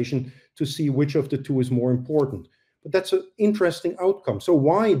calculation to see which of the two is more important. But that's an interesting outcome. So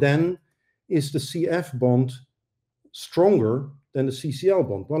why then is the CF bond stronger than the CCl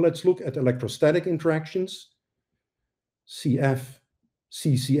bond? Well, let's look at electrostatic interactions. CF,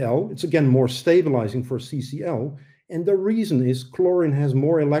 CCl, it's again more stabilizing for CCl. And the reason is chlorine has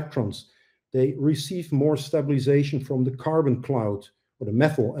more electrons. They receive more stabilization from the carbon cloud or the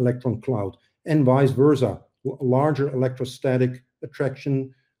methyl electron cloud, and vice versa, a larger electrostatic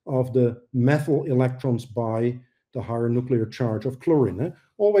attraction of the methyl electrons by the higher nuclear charge of chlorine.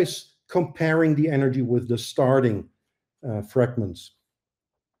 Always comparing the energy with the starting fragments.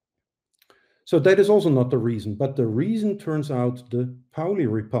 So that is also not the reason, but the reason turns out the Pauli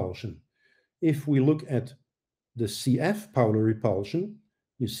repulsion. If we look at the CF Pauli repulsion,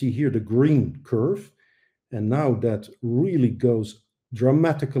 you see here the green curve, and now that really goes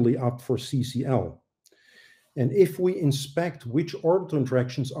dramatically up for CCl. And if we inspect which orbital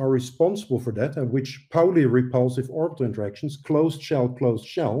interactions are responsible for that, and which Pauli repulsive orbital interactions, closed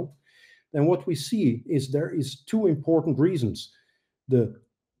shell, then what we see is there is two important reasons. The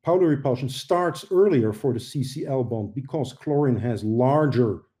Pauli repulsion starts earlier for the CCl bond because chlorine has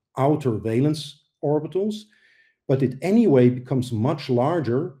larger outer valence orbitals, but it anyway becomes much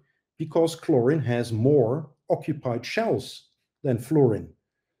larger because chlorine has more occupied shells than fluorine.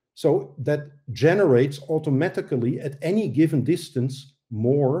 So that generates automatically at any given distance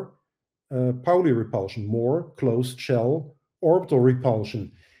more Pauli repulsion, more closed shell orbital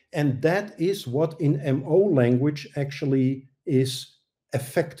repulsion. And that is what in MO language actually is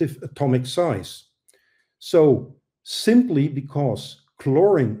effective atomic size. So simply because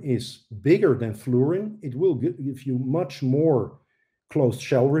chlorine is bigger than fluorine, it will give you much more closed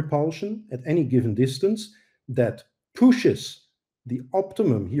shell repulsion at any given distance that pushes the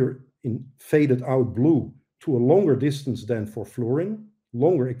optimum here in faded out blue to a longer distance than for fluorine,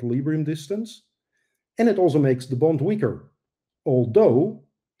 longer equilibrium distance. And it also makes the bond weaker, although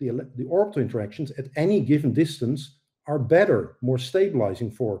the orbital interactions at any given distance are better, more stabilizing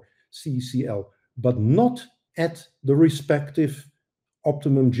for CCl, but not at the respective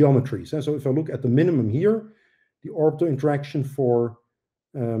optimum geometries. And so if I look at the minimum here, the orbital interaction for,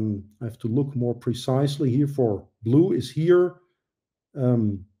 I have to look more precisely here, for blue is here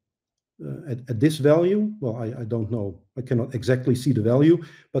at this value. Well, I don't know, I cannot exactly see the value,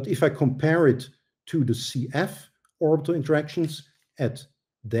 but if I compare it to the CF orbital interactions at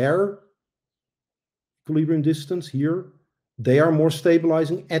their equilibrium distance here, they are more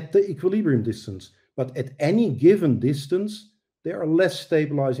stabilizing at the equilibrium distance, but at any given distance, they are less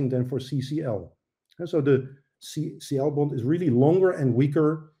stabilizing than for CCl. And so the CL bond is really longer and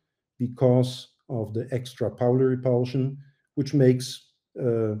weaker because of the extra Pauli repulsion, which makes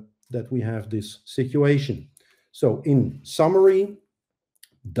that we have this situation. So in summary,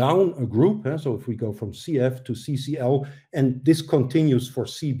 down a group, so if we go from CF to CCl, and this continues for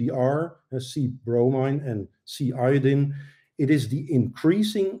CBr, C bromine and C iodine, it is the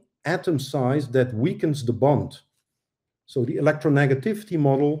increasing atom size that weakens the bond. So the electronegativity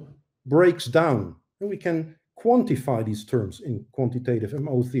model breaks down, and we can quantify these terms in quantitative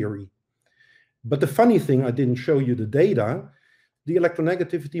MO theory. But the funny thing, I didn't show you the data, the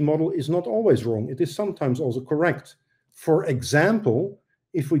electronegativity model is not always wrong. It is sometimes also correct. For example,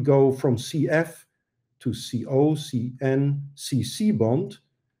 if we go from CF to CO, CN, CC bond,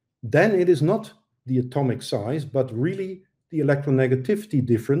 then it is not the atomic size, but really the electronegativity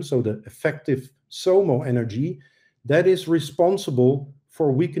difference, so the effective SOMO energy, that is responsible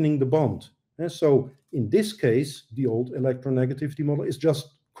for weakening the bond. And so in this case, the old electronegativity model is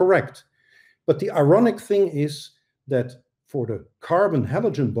just correct. But the ironic thing is that for the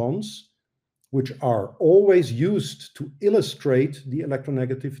carbon-halogen bonds, which are always used to illustrate the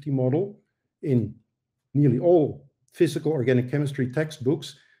electronegativity model in nearly all physical organic chemistry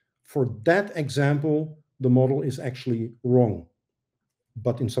textbooks, for that example, the model is actually wrong.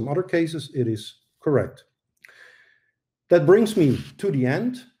 But in some other cases, it is correct. That brings me to the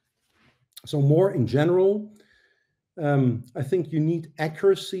end. So more in general, I think you need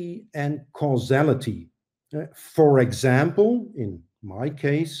accuracy and causality. For example, in my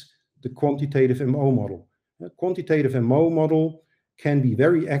case, the quantitative MO model. A quantitative MO model can be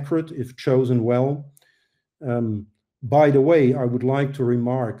very accurate if chosen well. By the way, I would like to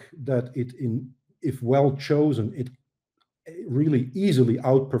remark that if well chosen, it really easily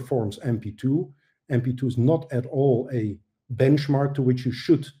outperforms MP2. MP2 is not at all a benchmark to which you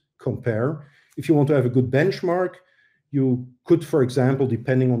should compare. If you want to have a good benchmark, you could, for example,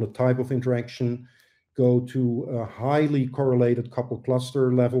 depending on the type of interaction, go to a highly correlated coupled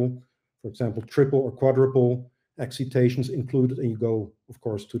cluster level, for example, triple or quadruple excitations included, and you go, of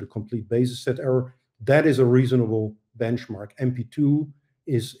course, to the complete basis set error. That is a reasonable benchmark. MP2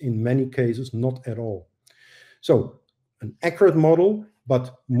 is, in many cases, not at all. So an accurate model,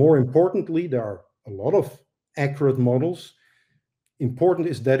 but more importantly, there are a lot of accurate models. Important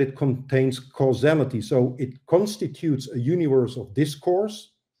is that it contains causality. So it constitutes a universe of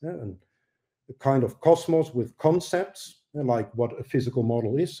discourse, and a kind of cosmos with concepts, like what a physical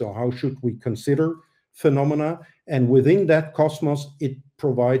model is. So how should we consider phenomena? And within that cosmos, it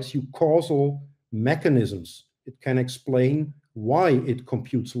provides you causal mechanisms. It can explain why it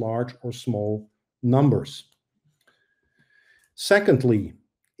computes large or small numbers. Secondly,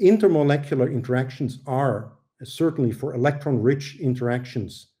 intermolecular interactions are, certainly for electron-rich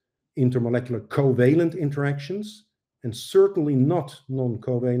interactions, intermolecular covalent interactions, and certainly not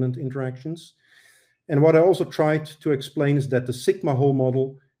non-covalent interactions. And what I also tried to explain is that the sigma hole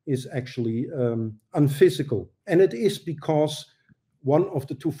model is actually unphysical. And it is because one of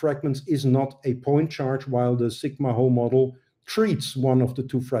the two fragments is not a point charge, while the sigma hole model treats one of the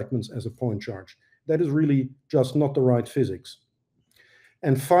two fragments as a point charge. That is really just not the right physics.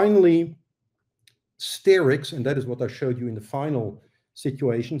 And finally, sterics, and that is what I showed you in the final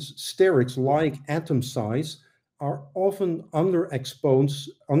situations, sterics, like atom size, are often underexposed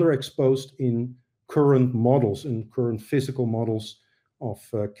in current models, in current physical models of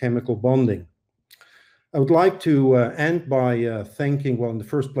chemical bonding. I would like to end by thanking, well, in the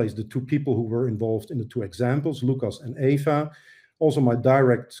first place, the two people who were involved in the two examples, Lucas and Eva, also my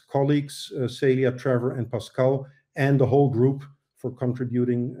direct colleagues, Celia, Trevor, and Pascal, and the whole group for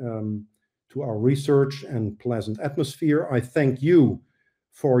contributing to our research and pleasant atmosphere. I thank you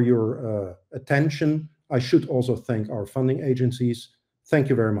for your attention. I should also thank our funding agencies. Thank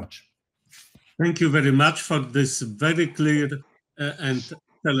you very much. Thank you very much for this very clear and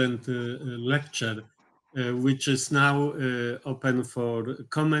excellent lecture, which is now open for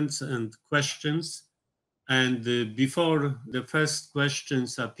comments and questions. And before the first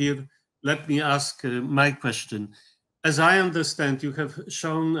questions appear, let me ask my question. As I understand, you have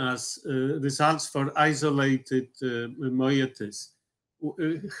shown us results for isolated moieties.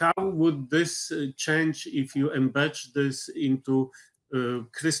 How would this change if you embed this into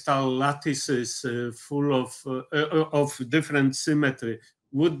crystal lattices full of different symmetry?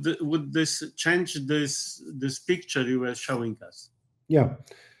 Would this change this picture you were showing us? Yeah.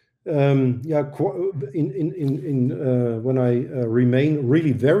 When I remain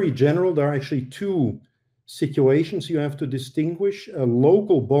really very general, there are actually two situations you have to distinguish: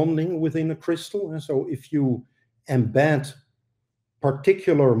 local bonding within a crystal. And so if you embed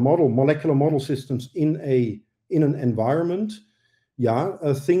particular molecular model systems in an environment,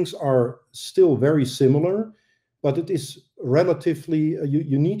 things are still very similar, but it is relatively,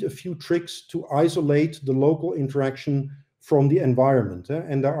 you need a few tricks to isolate the local interaction from the environment.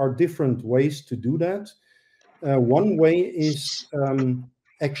 And there are different ways to do that. One way is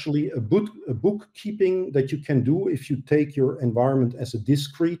actually a bookkeeping that you can do. If you take your environment as a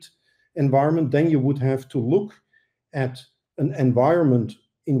discrete environment, then you would have to look at an environment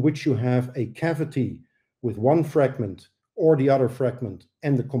in which you have a cavity with one fragment or the other fragment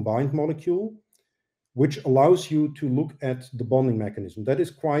and the combined molecule, which allows you to look at the bonding mechanism. That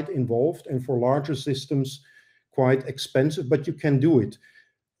is quite involved and for larger systems quite expensive, but you can do it.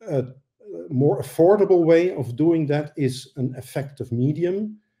 A more affordable way of doing that is an effective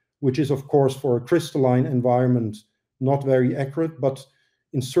medium, which is of course for a crystalline environment not very accurate, but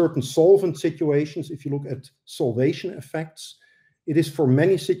in certain solvent situations, if you look at solvation effects, it is for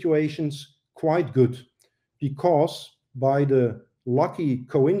many situations quite good, because by the lucky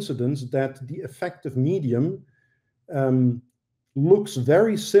coincidence that the effective medium looks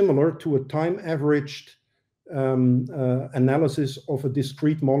very similar to a time-averaged analysis of a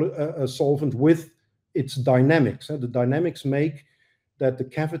discrete solvent with its dynamics. The dynamics make that the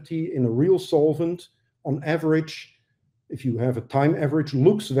cavity in a real solvent, on average, if you have a time average,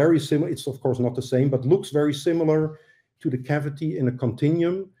 looks very similar. It's of course not the same, but looks very similar to the cavity in a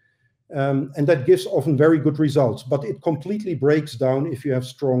continuum. And that gives often very good results, but it completely breaks down if you have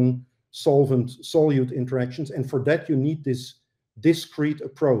strong solvent-solute interactions. And for that, you need this discrete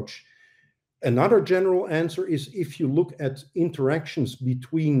approach. Another general answer is if you look at interactions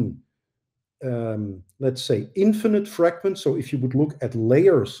between, let's say, infinite fragments. So if you would look at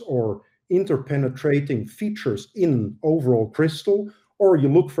layers or interpenetrating features in an overall crystal, or you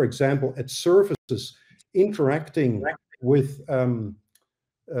look, for example, at surfaces interacting with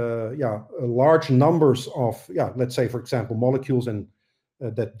large numbers of, let's say, for example, molecules and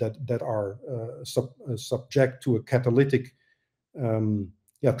that are subject to a catalytic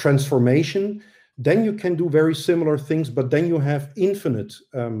transformation, then you can do very similar things, but then you have infinite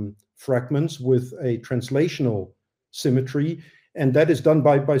fragments with a translational symmetry. And that is done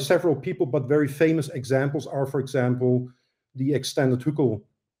by several people, but very famous examples are, for example, the extended Huckel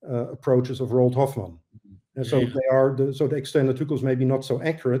approaches of Roald Hoffmann. And so the extended Huckels may be not so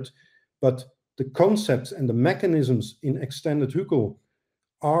accurate, but the concepts and the mechanisms in extended Huckel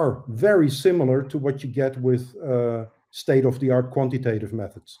are very similar to what you get with state-of-the-art quantitative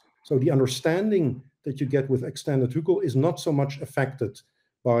methods. So the understanding that you get with extended Huckel is not so much affected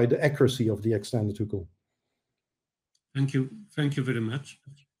by the accuracy of the extended Huckel. Thank you. Thank you very much.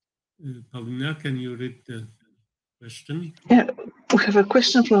 Paulina, can you read the question? Yeah, we have a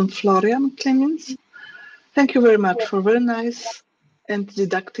question from Florian Clemens. Thank you very much for very nice and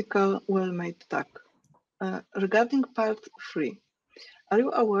didactical, well-made talk. Regarding part 3, are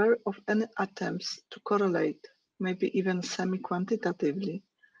you aware of any attempts to correlate, maybe even semi-quantitatively,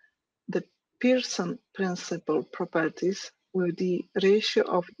 the Pearson principle properties with the ratio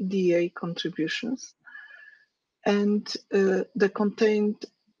of EDA contributions and the contained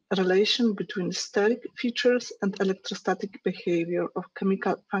relation between steric features and electrostatic behavior of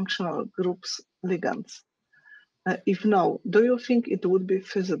chemical functional groups ligands? If no, do you think it would be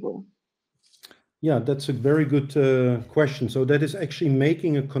feasible? Yeah, that's a very good question. So that is actually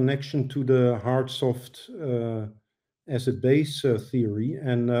making a connection to the hard-soft acid-base theory,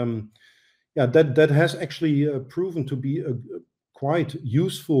 and yeah, that has actually proven to be a quite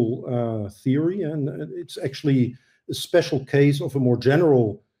useful theory, and it's actually a special case of a more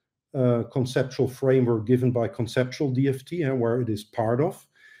general conceptual framework given by conceptual DFT, and where it is part of.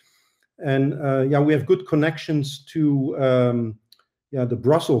 And yeah, we have good connections to yeah, the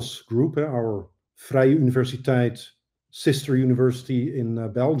Brussels group, our Vrije Universiteit sister university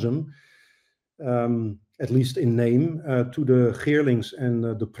in Belgium, at least in name, to the Geerlings and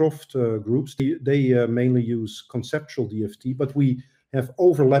the Proft groups. They mainly use conceptual DFT, but we have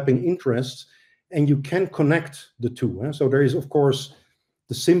overlapping interests, and you can connect the two. So there is, of course,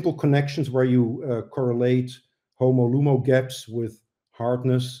 the simple connections where you correlate HOMO-LUMO gaps with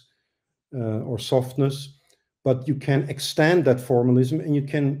hardness or softness, but you can extend that formalism and you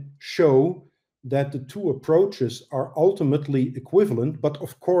can show that the two approaches are ultimately equivalent, but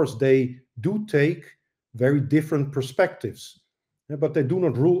of course they do take very different perspectives, but they do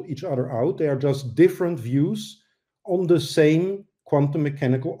not rule each other out. They are just different views on the same quantum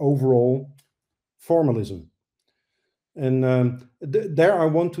mechanical overall formalism. And there I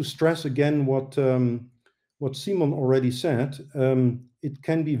want to stress again what Simon already said. It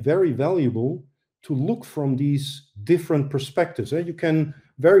can be very valuable to look from these different perspectives. You can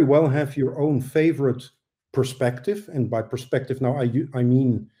very well have your own favorite perspective, and by perspective now I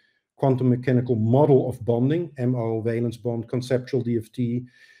mean quantum mechanical model of bonding, MO, valence bond, conceptual DFT.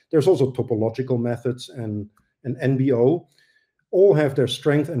 There's also topological methods and NBO. All have their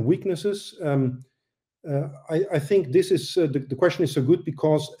strengths and weaknesses. I think this is the question is so good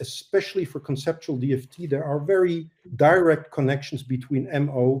because especially for conceptual DFT, there are very direct connections between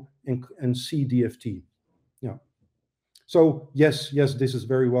MO and CDFT. Yeah. So yes, this is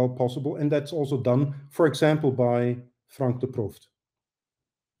very well possible, and that's also done, for example, by Frank de Proft.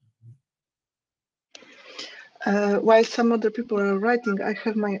 While some other people are writing, I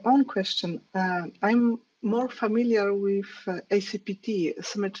have my own question. I'm more familiar with ACPT,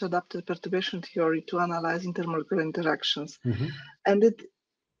 symmetry adapted perturbation theory, to analyze intermolecular interactions. Mm-hmm. And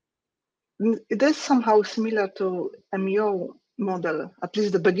it is somehow similar to MEO model. At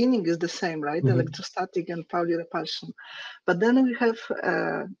least the beginning is the same, right? Mm-hmm. Electrostatic and Pauli repulsion. But then we have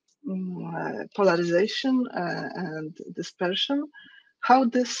polarization and dispersion. How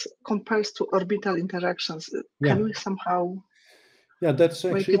this compares to orbital interactions? Can we somehow? Yeah, that's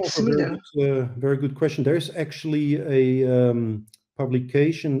actually also a very good question. There is actually a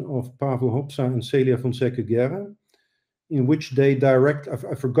publication of Pavel Hopsa and Celia Fonseca-Guerra, in which they direct,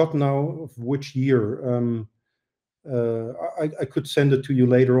 I forgot now of which year. I could send it to you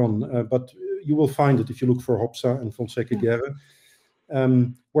later on, but you will find it if you look for Hopsa and Fonseca-Guerra,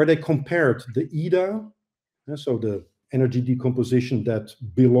 where they compared the EDA, so the energy decomposition that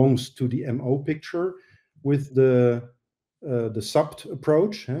belongs to the MO picture, with the SAPT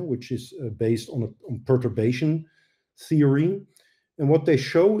approach, which is based on perturbation theory. And what they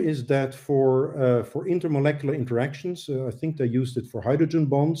show is that for intermolecular interactions, I think they used it for hydrogen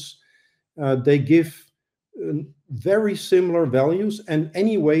bonds, they give very similar values and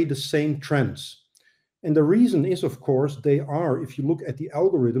anyway the same trends. And the reason is, of course, they are, if you look at the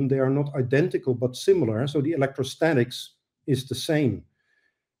algorithm, they are not identical but similar. So the electrostatics is the same.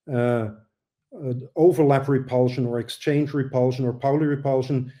 Overlap repulsion or exchange repulsion or Pauli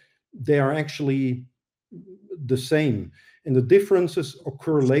repulsion, they are actually the same. And the differences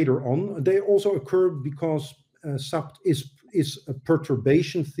occur later on. They also occur because SAPT is a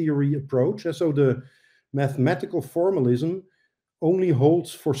perturbation theory approach. So the mathematical formalism only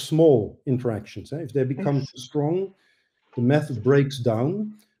holds for small interactions. If they become too strong, the method breaks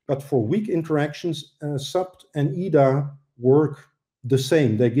down. But for weak interactions, SAPT and EDA work the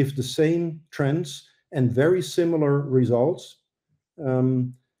same. They give the same trends and very similar results.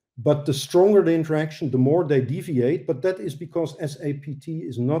 But the stronger the interaction, the more they deviate. But that is because SAPT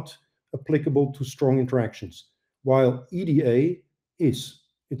is not applicable to strong interactions, while EDA is.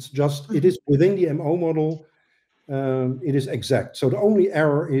 It's just, it is within the MO model. It is exact. So the only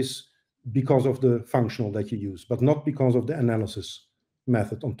error is because of the functional that you use, but not because of the analysis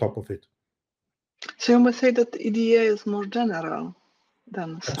method on top of it. So you must say that EDA is more general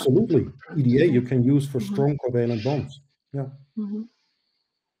than SAPT. Absolutely. EDA you can use for strong covalent bonds. Yeah.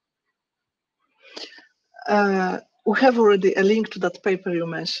 We have already a link to that paper you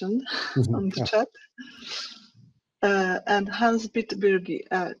mentioned on the chat. And Hans Bitbergi,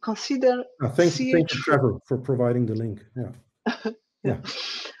 consider thank you, Trevor, for providing the link.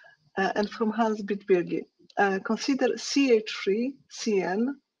 And from Hans Bitbergi, consider CH3,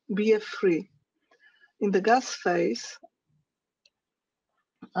 CN, BF3. In the gas phase,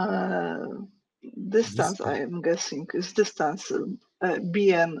 distance, I am guessing, is distance.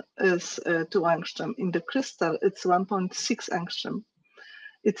 Bn is 2 angstrom. In the crystal, it's 1.6 angstrom.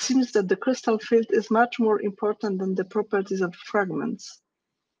 It seems that the crystal field is much more important than the properties of fragments.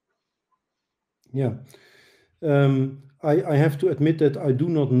 Yeah. I have to admit that I do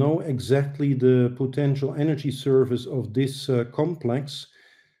not know exactly the potential energy surface of this complex.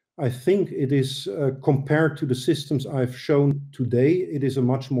 I think it is, compared to the systems I've shown today, it is a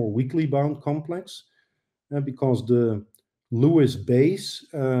much more weakly bound complex because the Lewis base,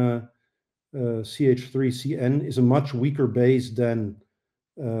 CH3CN, is a much weaker base than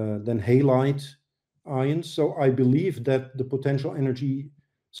halide ions. So I believe that the potential energy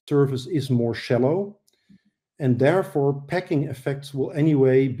surface is more shallow, and therefore packing effects will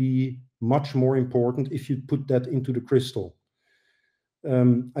anyway be much more important if you put that into the crystal.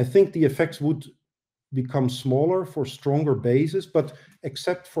 I think the effects would become smaller for stronger bases, but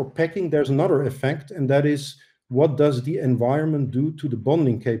except for packing, there's another effect, and that is, what does the environment do to the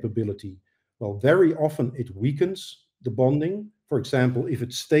bonding capability? Well, very often it weakens the bonding. For example, if it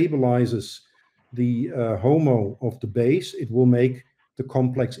stabilizes the HOMO of the base, it will make the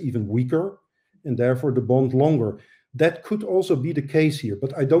complex even weaker, and therefore the bond longer. That could also be the case here,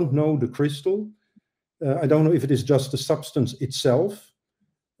 but I don't know the crystal. I don't know if it is just the substance itself.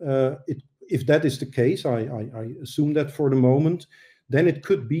 If that is the case, I assume that for the moment, then it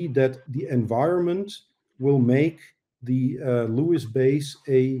could be that the environment will make the Lewis base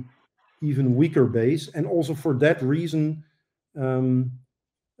a even weaker base, and also for that reason,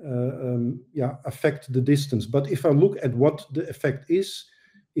 affect the distance. But if I look at what the effect is,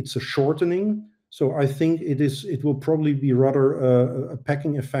 it's a shortening. So I think it will probably be rather a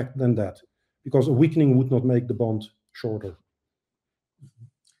packing effect than that, because a weakening would not make the bond shorter.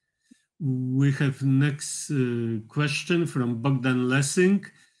 We have next question from Bogdan Lessing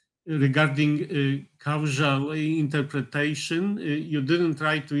regarding causal interpretation. You didn't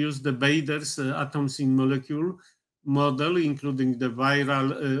try to use the Bader's atoms in molecule model, including the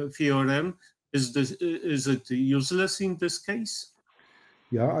viral theorem. Is it useless in this case?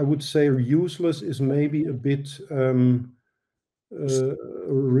 Yeah, I would say useless is maybe a bit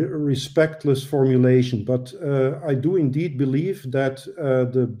respectless formulation, but I do indeed believe that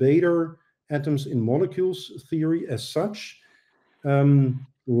the Bader atoms in molecules theory as such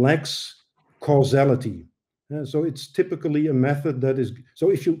lacks causality. So it's typically a method that is,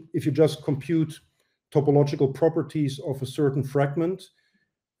 so if you just compute topological properties of a certain fragment,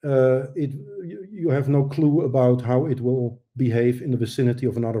 you have no clue about how it will behave in the vicinity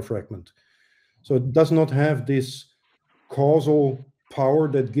of another fragment. So it does not have this causal power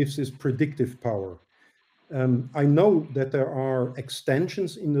that gives this predictive power. I know that there are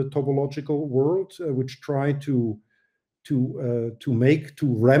extensions in the topological world which try to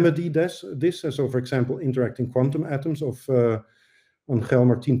remedy this. So, for example, interacting quantum atoms of Angel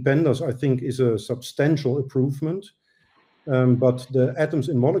Martín Pendas, I think, is a substantial improvement. But the atoms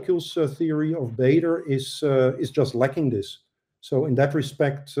in molecules theory of Bader is just lacking this. So, in that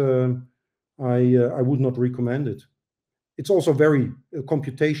respect, I would not recommend it. It's also very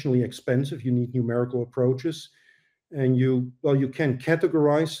computationally expensive. You need numerical approaches, and you can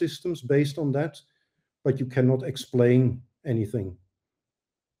categorize systems based on that, but you cannot explain anything.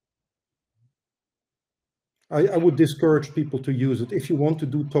 I would discourage people to use it. If you want to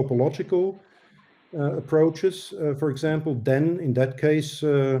do topological approaches, for example, then in that case,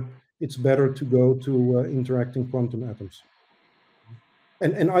 it's better to go to interacting quantum atoms.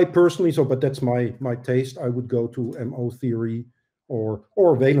 And I personally, but that's my taste, I would go to MO theory or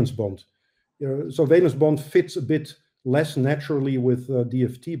valence bond. So valence bond fits a bit less naturally with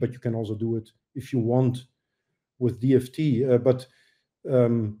DFT, but you can also do it if you want with DFT. But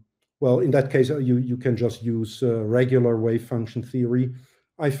well, in that case, you can just use regular wave function theory.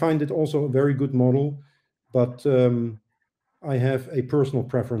 I find it also a very good model, but I have a personal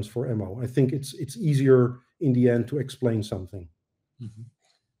preference for MO. I think it's easier in the end to explain something. Mm-hmm.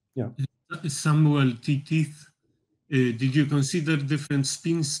 Yeah. Samuel Titith, did you consider different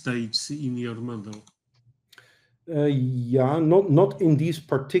spin states in your model? Yeah, not in these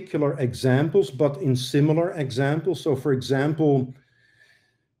particular examples, but in similar examples. So, for example,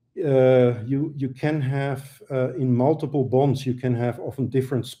 you can have in multiple bonds, you can have often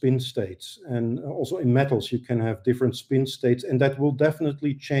different spin states, and also in metals you can have different spin states, and that will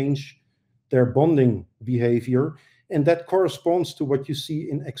definitely change their bonding behavior, and that corresponds to what you see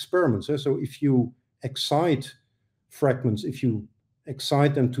in experiments. So if you excite fragments, if you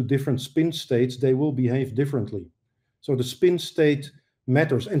excite them to different spin states, they will behave differently. So the spin state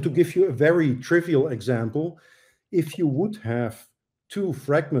matters. And to give you a very trivial example, if you would have two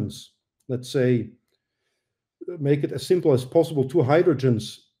fragments, let's say, make it as simple as possible, two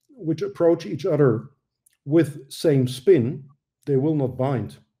hydrogens which approach each other with same spin, they will not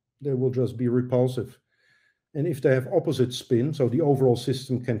bind. They will just be repulsive. And if they have opposite spin, so the overall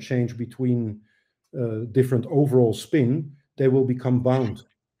system can change between different overall spin, they will become bound.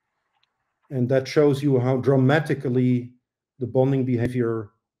 And that shows you how dramatically the bonding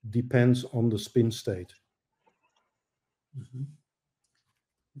behavior depends on the spin state. Mm-hmm.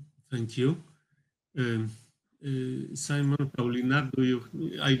 Thank you. Simon, Paulina,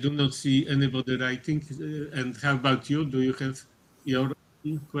 I do not see anybody writing. And how about you? Do you have your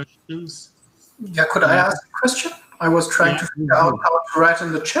questions? Yeah, could I ask a question? I was trying to figure out how to write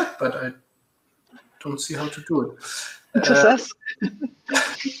in the chat, but I don't see how to do it. Just ask.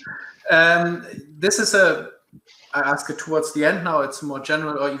 This is I ask it towards the end now. It's a more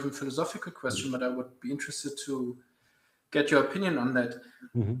general or even philosophical question, but I would be interested to get your opinion on that.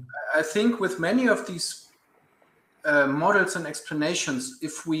 Mm-hmm. I think with many of these models and explanations,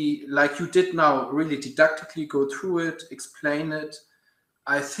 if we, like you did now, really didactically go through it, explain it,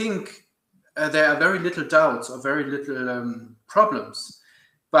 I think there are very little doubts or very little problems.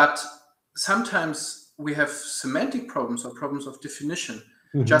 But sometimes we have semantic problems or problems of definition.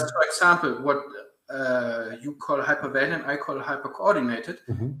 Mm-hmm. Just for example, what you call hypervalent, I call hypercoordinated.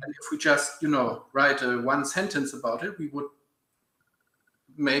 Mm-hmm. And if we just, write one sentence about it, we would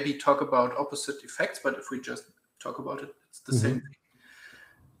maybe talk about opposite effects. But if we just talk about it, it's the same thing.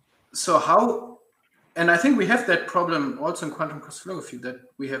 So how, and I think we have that problem also in quantum crystallography, that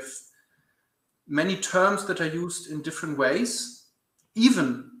we have many terms that are used in different ways.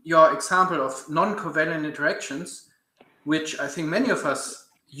 Even your example of non-covalent interactions, which I think many of us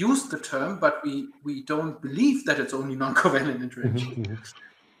use the term, but we don't believe that it's only non-covalent interaction. Mm-hmm.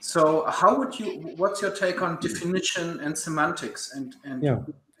 So how would you, what's your take on definition and semantics? And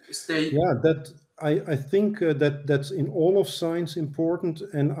is there... Yeah, that I think that's in all of science important.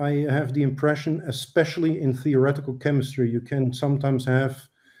 And I have the impression, especially in theoretical chemistry, you can sometimes have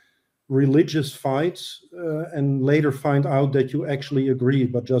religious fights and later find out that you actually agree,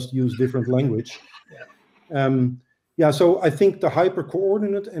 but just use different language. So I think the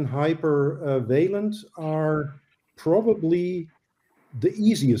hypercoordinate and hypervalent are probably the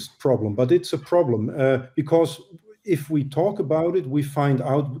easiest problem, but it's a problem because if we talk about it, we find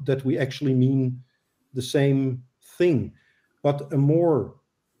out that we actually mean the same thing. But a more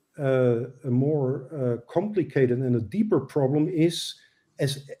complicated and a deeper problem is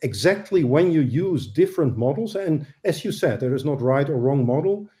exactly when you use different models. And as you said, there is not right or wrong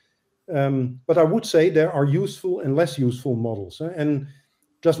model. But I would say there are useful and less useful models. And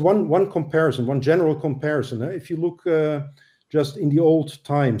just one comparison, one general comparison. If you look just in the old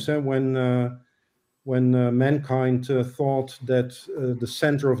times, when mankind thought that the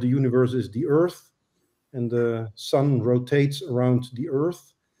center of the universe is the Earth and the sun rotates around the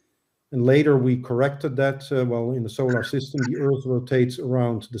Earth. And later we corrected that. In the solar system, the Earth rotates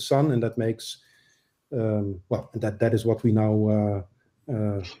around the sun, and that makes, that is what we now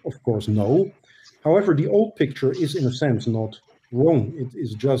of course know. However, the old picture is in a sense not wrong. It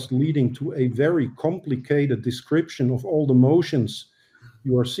is just leading to a very complicated description of all the motions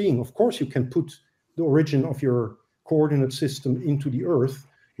you are seeing. Of course, you can put the origin of your coordinate system into the Earth,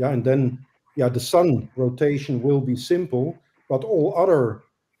 and then the sun rotation will be simple, but all other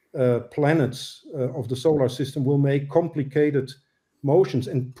planets of the solar system will make complicated motions,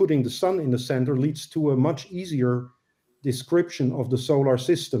 and putting the sun in the center leads to a much easier description of the solar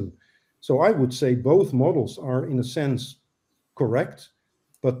system. So I would say both models are in a sense correct,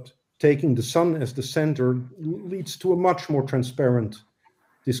 but taking the sun as the center leads to a much more transparent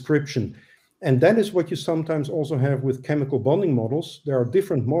description. And that is what you sometimes also have with chemical bonding models. There are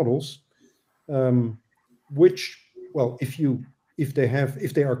different models, which, if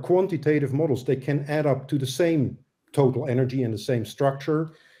they are quantitative models, they can add up to the same total energy and the same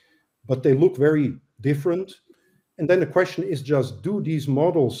structure, but they look very different. And then the question is just, do these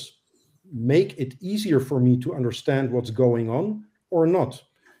models make it easier for me to understand what's going on or not?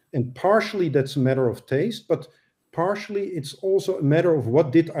 And partially that's a matter of taste, but partially it's also a matter of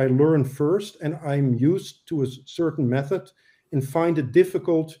what did I learn first, and I'm used to a certain method and find it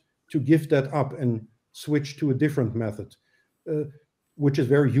difficult to give that up and switch to a different method, which is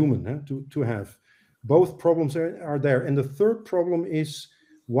very human to have. Both problems are there. And the third problem is,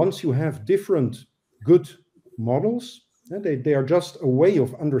 once you have different good models, they are just a way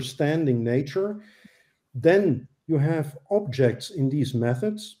of understanding nature, then you have objects in these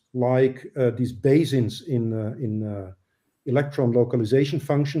methods, like these basins in electron localization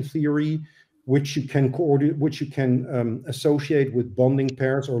function theory, which you can associate with bonding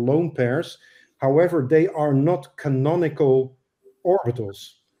pairs or lone pairs. However, they are not canonical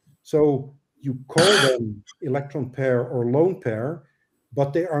orbitals. So you call them electron pair or lone pair,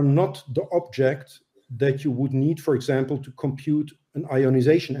 but they are not the object that you would need, for example, to compute an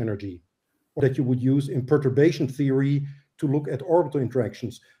ionization energy, or that you would use in perturbation theory to look at orbital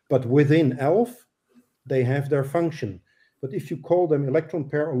interactions. But within ELF, they have their function. But if you call them electron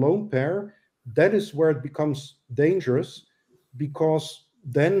pair or lone pair, that is where it becomes dangerous, because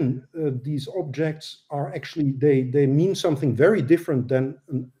then these objects are actually, they mean something very different than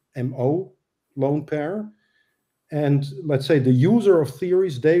an MO lone pair. And let's say the user of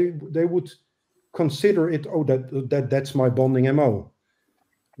theories, they would consider it, oh, that's my bonding MO,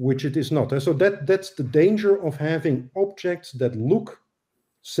 which it is not. And so that's the danger of having objects that look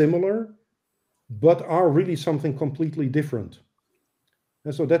similar, but are really something completely different.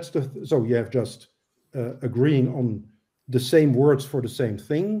 And so that's so you have just agreeing on the same words for the same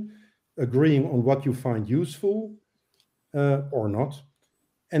thing, agreeing on what you find useful or not.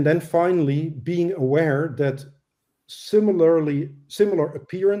 And then finally, being aware that similar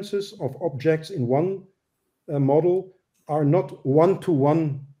appearances of objects in one model are not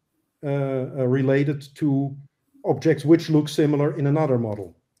one-to-one related to objects which look similar in another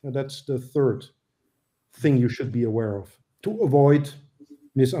model. And that's the third thing you should be aware of to avoid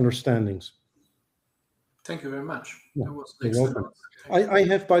misunderstandings. Thank you very much. Yeah, that was you're excellent. welcome. I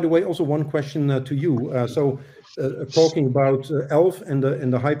have, by the way, also one question to you. Talking about ELF and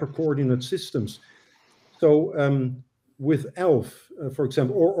the hypercoordinate systems. So with ELF, for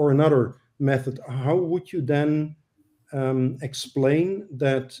example, or another method, how would you then explain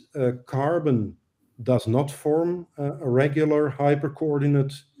that carbon does not form a regular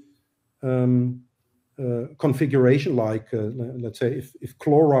hypercoordinate configuration, like let's say if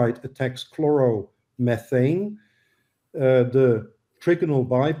chloride attacks chloromethane, the trigonal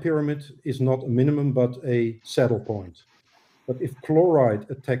bipyramid is not a minimum but a saddle point. But if chloride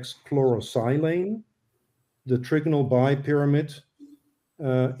attacks chlorosilane, the trigonal bipyramid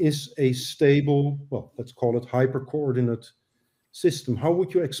is a stable, well, let's call it hypercoordinate system. How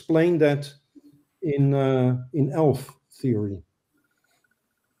would you explain that in ELF theory?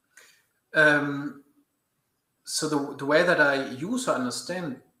 So the way that I use or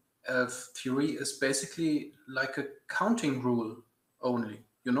understand ELF theory is basically like a counting rule only.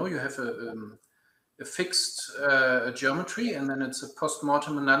 You know, you have a fixed geometry, and then it's a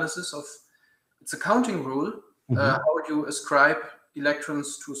post-mortem analysis of, it's a counting rule, how you ascribe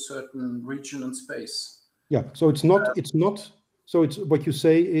electrons to a certain region in space. Yeah, so it's not, so it's what you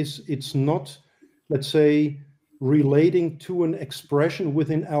say is it's not, let's say, relating to an expression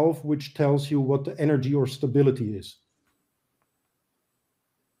within ELF which tells you what the energy or stability is.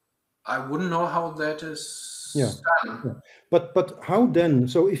 I wouldn't know how that is done. Yeah. But how then?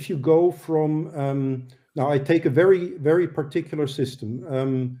 So if you go from, now I take a very, very particular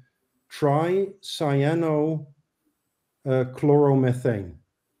system, tricyano-chloromethane.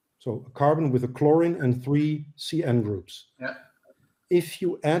 So a carbon with a chlorine and 3 CN groups. Yeah. If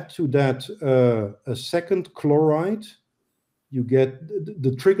you add to that a second chloride, you get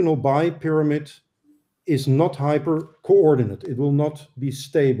the trigonal bipyramid is not hypercoordinate. It will not be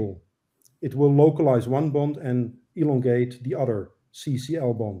stable. It will localize one bond and elongate the other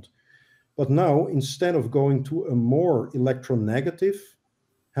CCl bond. But now, instead of going to a more electronegative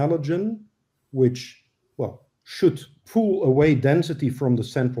halogen, which, well, should pull away density from the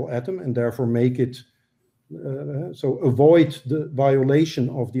central atom and therefore make it, so avoid the violation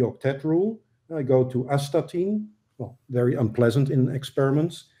of the octet rule, I go to astatine, well, very unpleasant in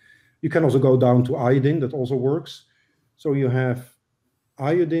experiments. You can also go down to iodine, that also works. So you have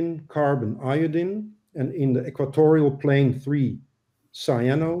iodine, carbon, iodine, and in the equatorial plane 3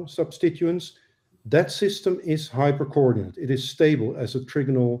 cyano substituents. That system is hypercoordinate. It is stable as a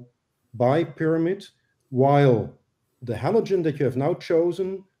trigonal bipyramid, while the halogen that you have now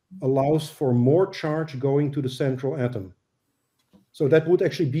chosen allows for more charge going to the central atom. So that would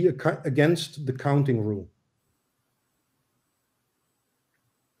actually be against the counting rule.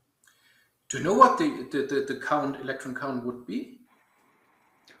 Do you know what the electron count would be?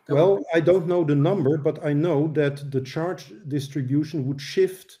 Well, I don't know the number, but I know that the charge distribution would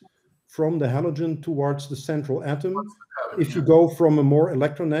shift from the halogen towards the central atom if you go from a more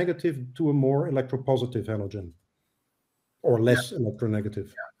electronegative to a more electropositive halogen, or less electronegative.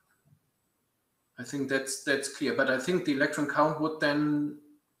 Yeah. I think that's clear, but I think the electron count would then,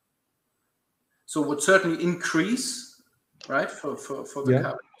 so would certainly increase, right, for the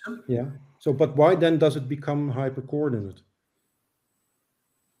carbon. Yeah. So, but why then does it become hypercoordinate?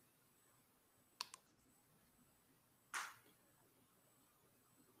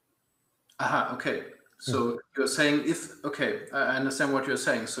 Aha, okay. So you're saying I understand what you're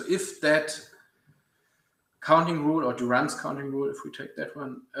saying. So if that counting rule, or Durand's counting rule, if we take that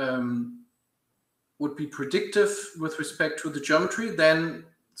one, would be predictive with respect to the geometry, then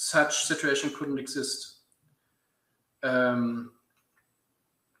such situation couldn't exist. Yeah,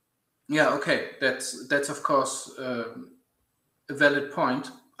 okay, that's of course a valid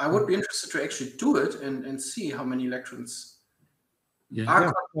point. I would be interested to actually do it and see how many electrons.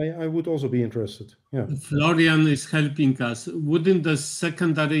 Yeah, I would also be interested. Yeah. Florian is helping us. Wouldn't the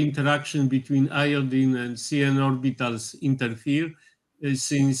secondary interaction between iodine and CN orbitals interfere,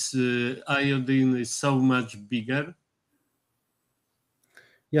 since iodine is so much bigger?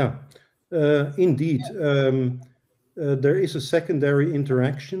 Yeah, indeed. There is a secondary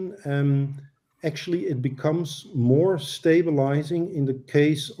interaction. Actually, it becomes more stabilizing in the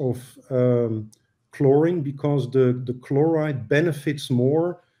case of chlorine, because the chloride benefits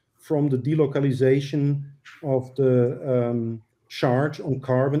more from the delocalization of the charge on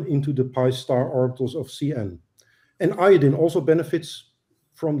carbon into the pi star orbitals of Cn. And iodine also benefits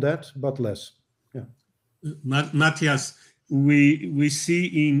from that, but less. Yeah. Matthias, we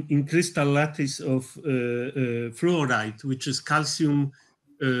see in crystal lattice of fluoride, which is calcium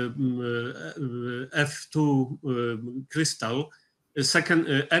F2 crystal, a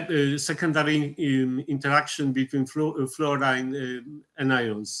secondary interaction between fluorine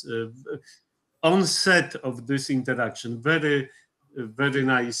anions. Onset of this interaction, very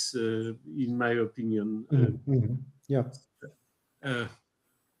nice, in my opinion. Yeah.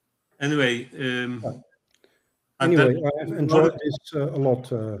 Anyway. Anyway, I have enjoyed this a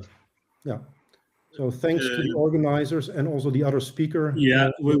lot. Yeah. So thanks to the organizers and also the other speaker.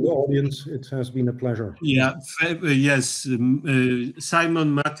 Yeah, the audience. It has been a pleasure. Yeah. Yes.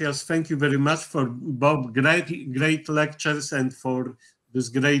 Simon, Matthias, thank you very much for both great lectures and for these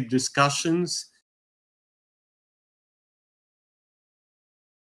great discussions.